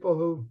people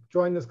who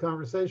joined this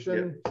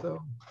conversation. Yeah. So,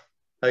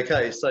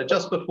 okay, so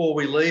just before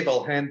we leave,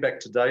 I'll hand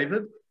back to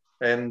David,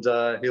 and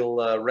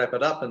he'll wrap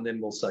it up, and then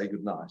we'll say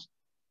goodnight.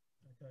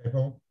 Okay,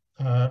 well,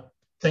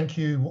 thank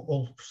you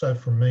also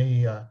from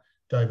me,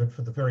 David,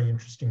 for the very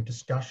interesting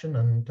discussion.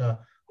 And there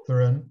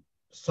are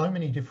so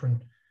many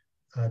different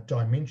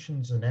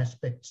dimensions and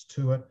aspects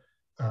to it.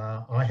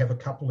 I have a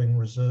couple in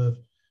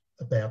reserve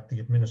about the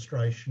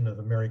administration of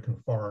American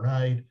foreign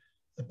aid,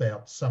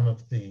 about some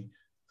of the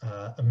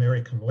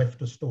American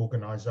leftist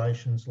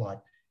organisations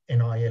like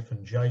NIF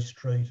and J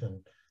Street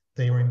and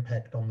their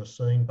impact on the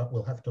scene, but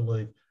we'll have to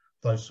leave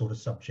those sort of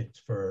subjects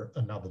for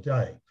another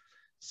day.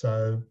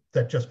 So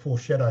that just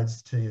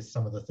foreshadows to you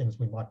some of the things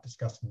we might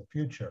discuss in the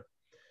future.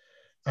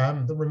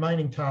 The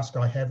remaining task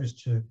I have is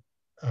to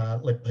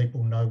let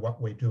people know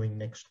what we're doing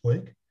next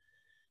week.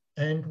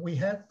 And we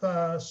have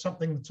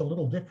something that's a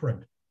little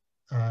different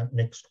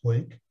next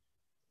week.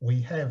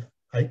 We have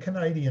a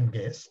Canadian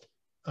guest,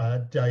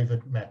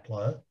 David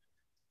Matlow,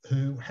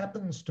 who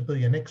happens to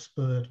be an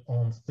expert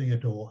on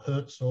Theodore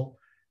Herzl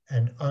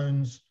and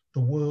owns the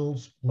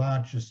world's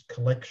largest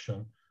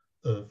collection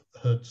of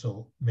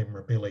Herzl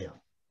memorabilia.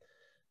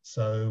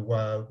 So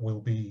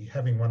we'll be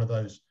having one of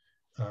those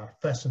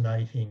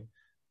fascinating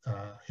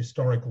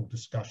historical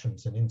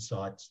discussions and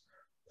insights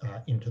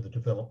into the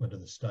development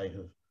of the state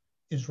of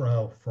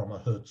Israel from a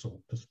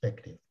Herzl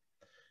perspective.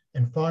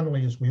 And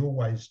finally, as we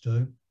always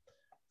do,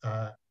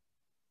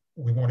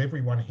 we want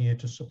everyone here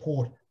to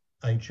support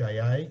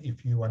AJA.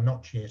 If you are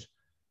not yet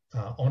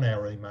on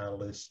our email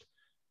list,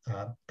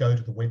 go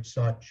to the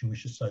website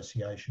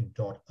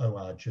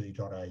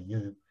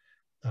jewishassociation.org.au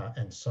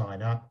and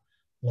sign up,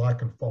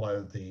 like and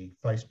follow the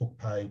Facebook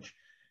page.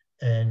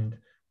 And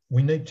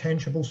we need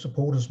tangible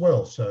support as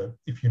well. So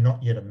if you're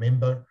not yet a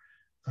member,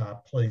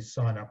 please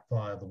sign up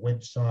via the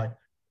website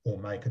or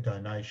make a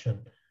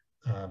donation.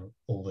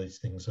 All these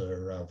things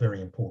are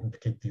very important to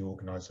keep the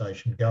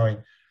organisation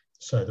going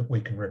so that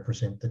we can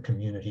represent the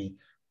community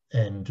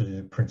and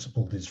do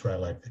principled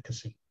Israel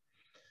advocacy.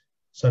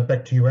 So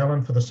back to you,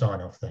 Alan, for the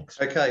sign-off.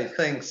 Thanks. Okay,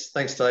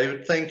 thanks,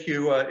 David. Thank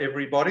you,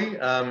 everybody.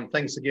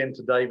 Thanks again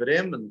to David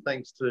M, and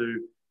thanks to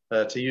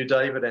you,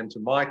 David, and to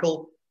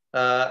Michael.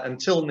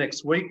 Until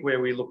next week,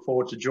 where we look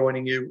forward to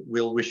joining you,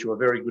 we'll wish you a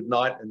very good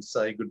night and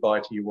say goodbye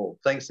to you all.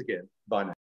 Thanks again. Bye now.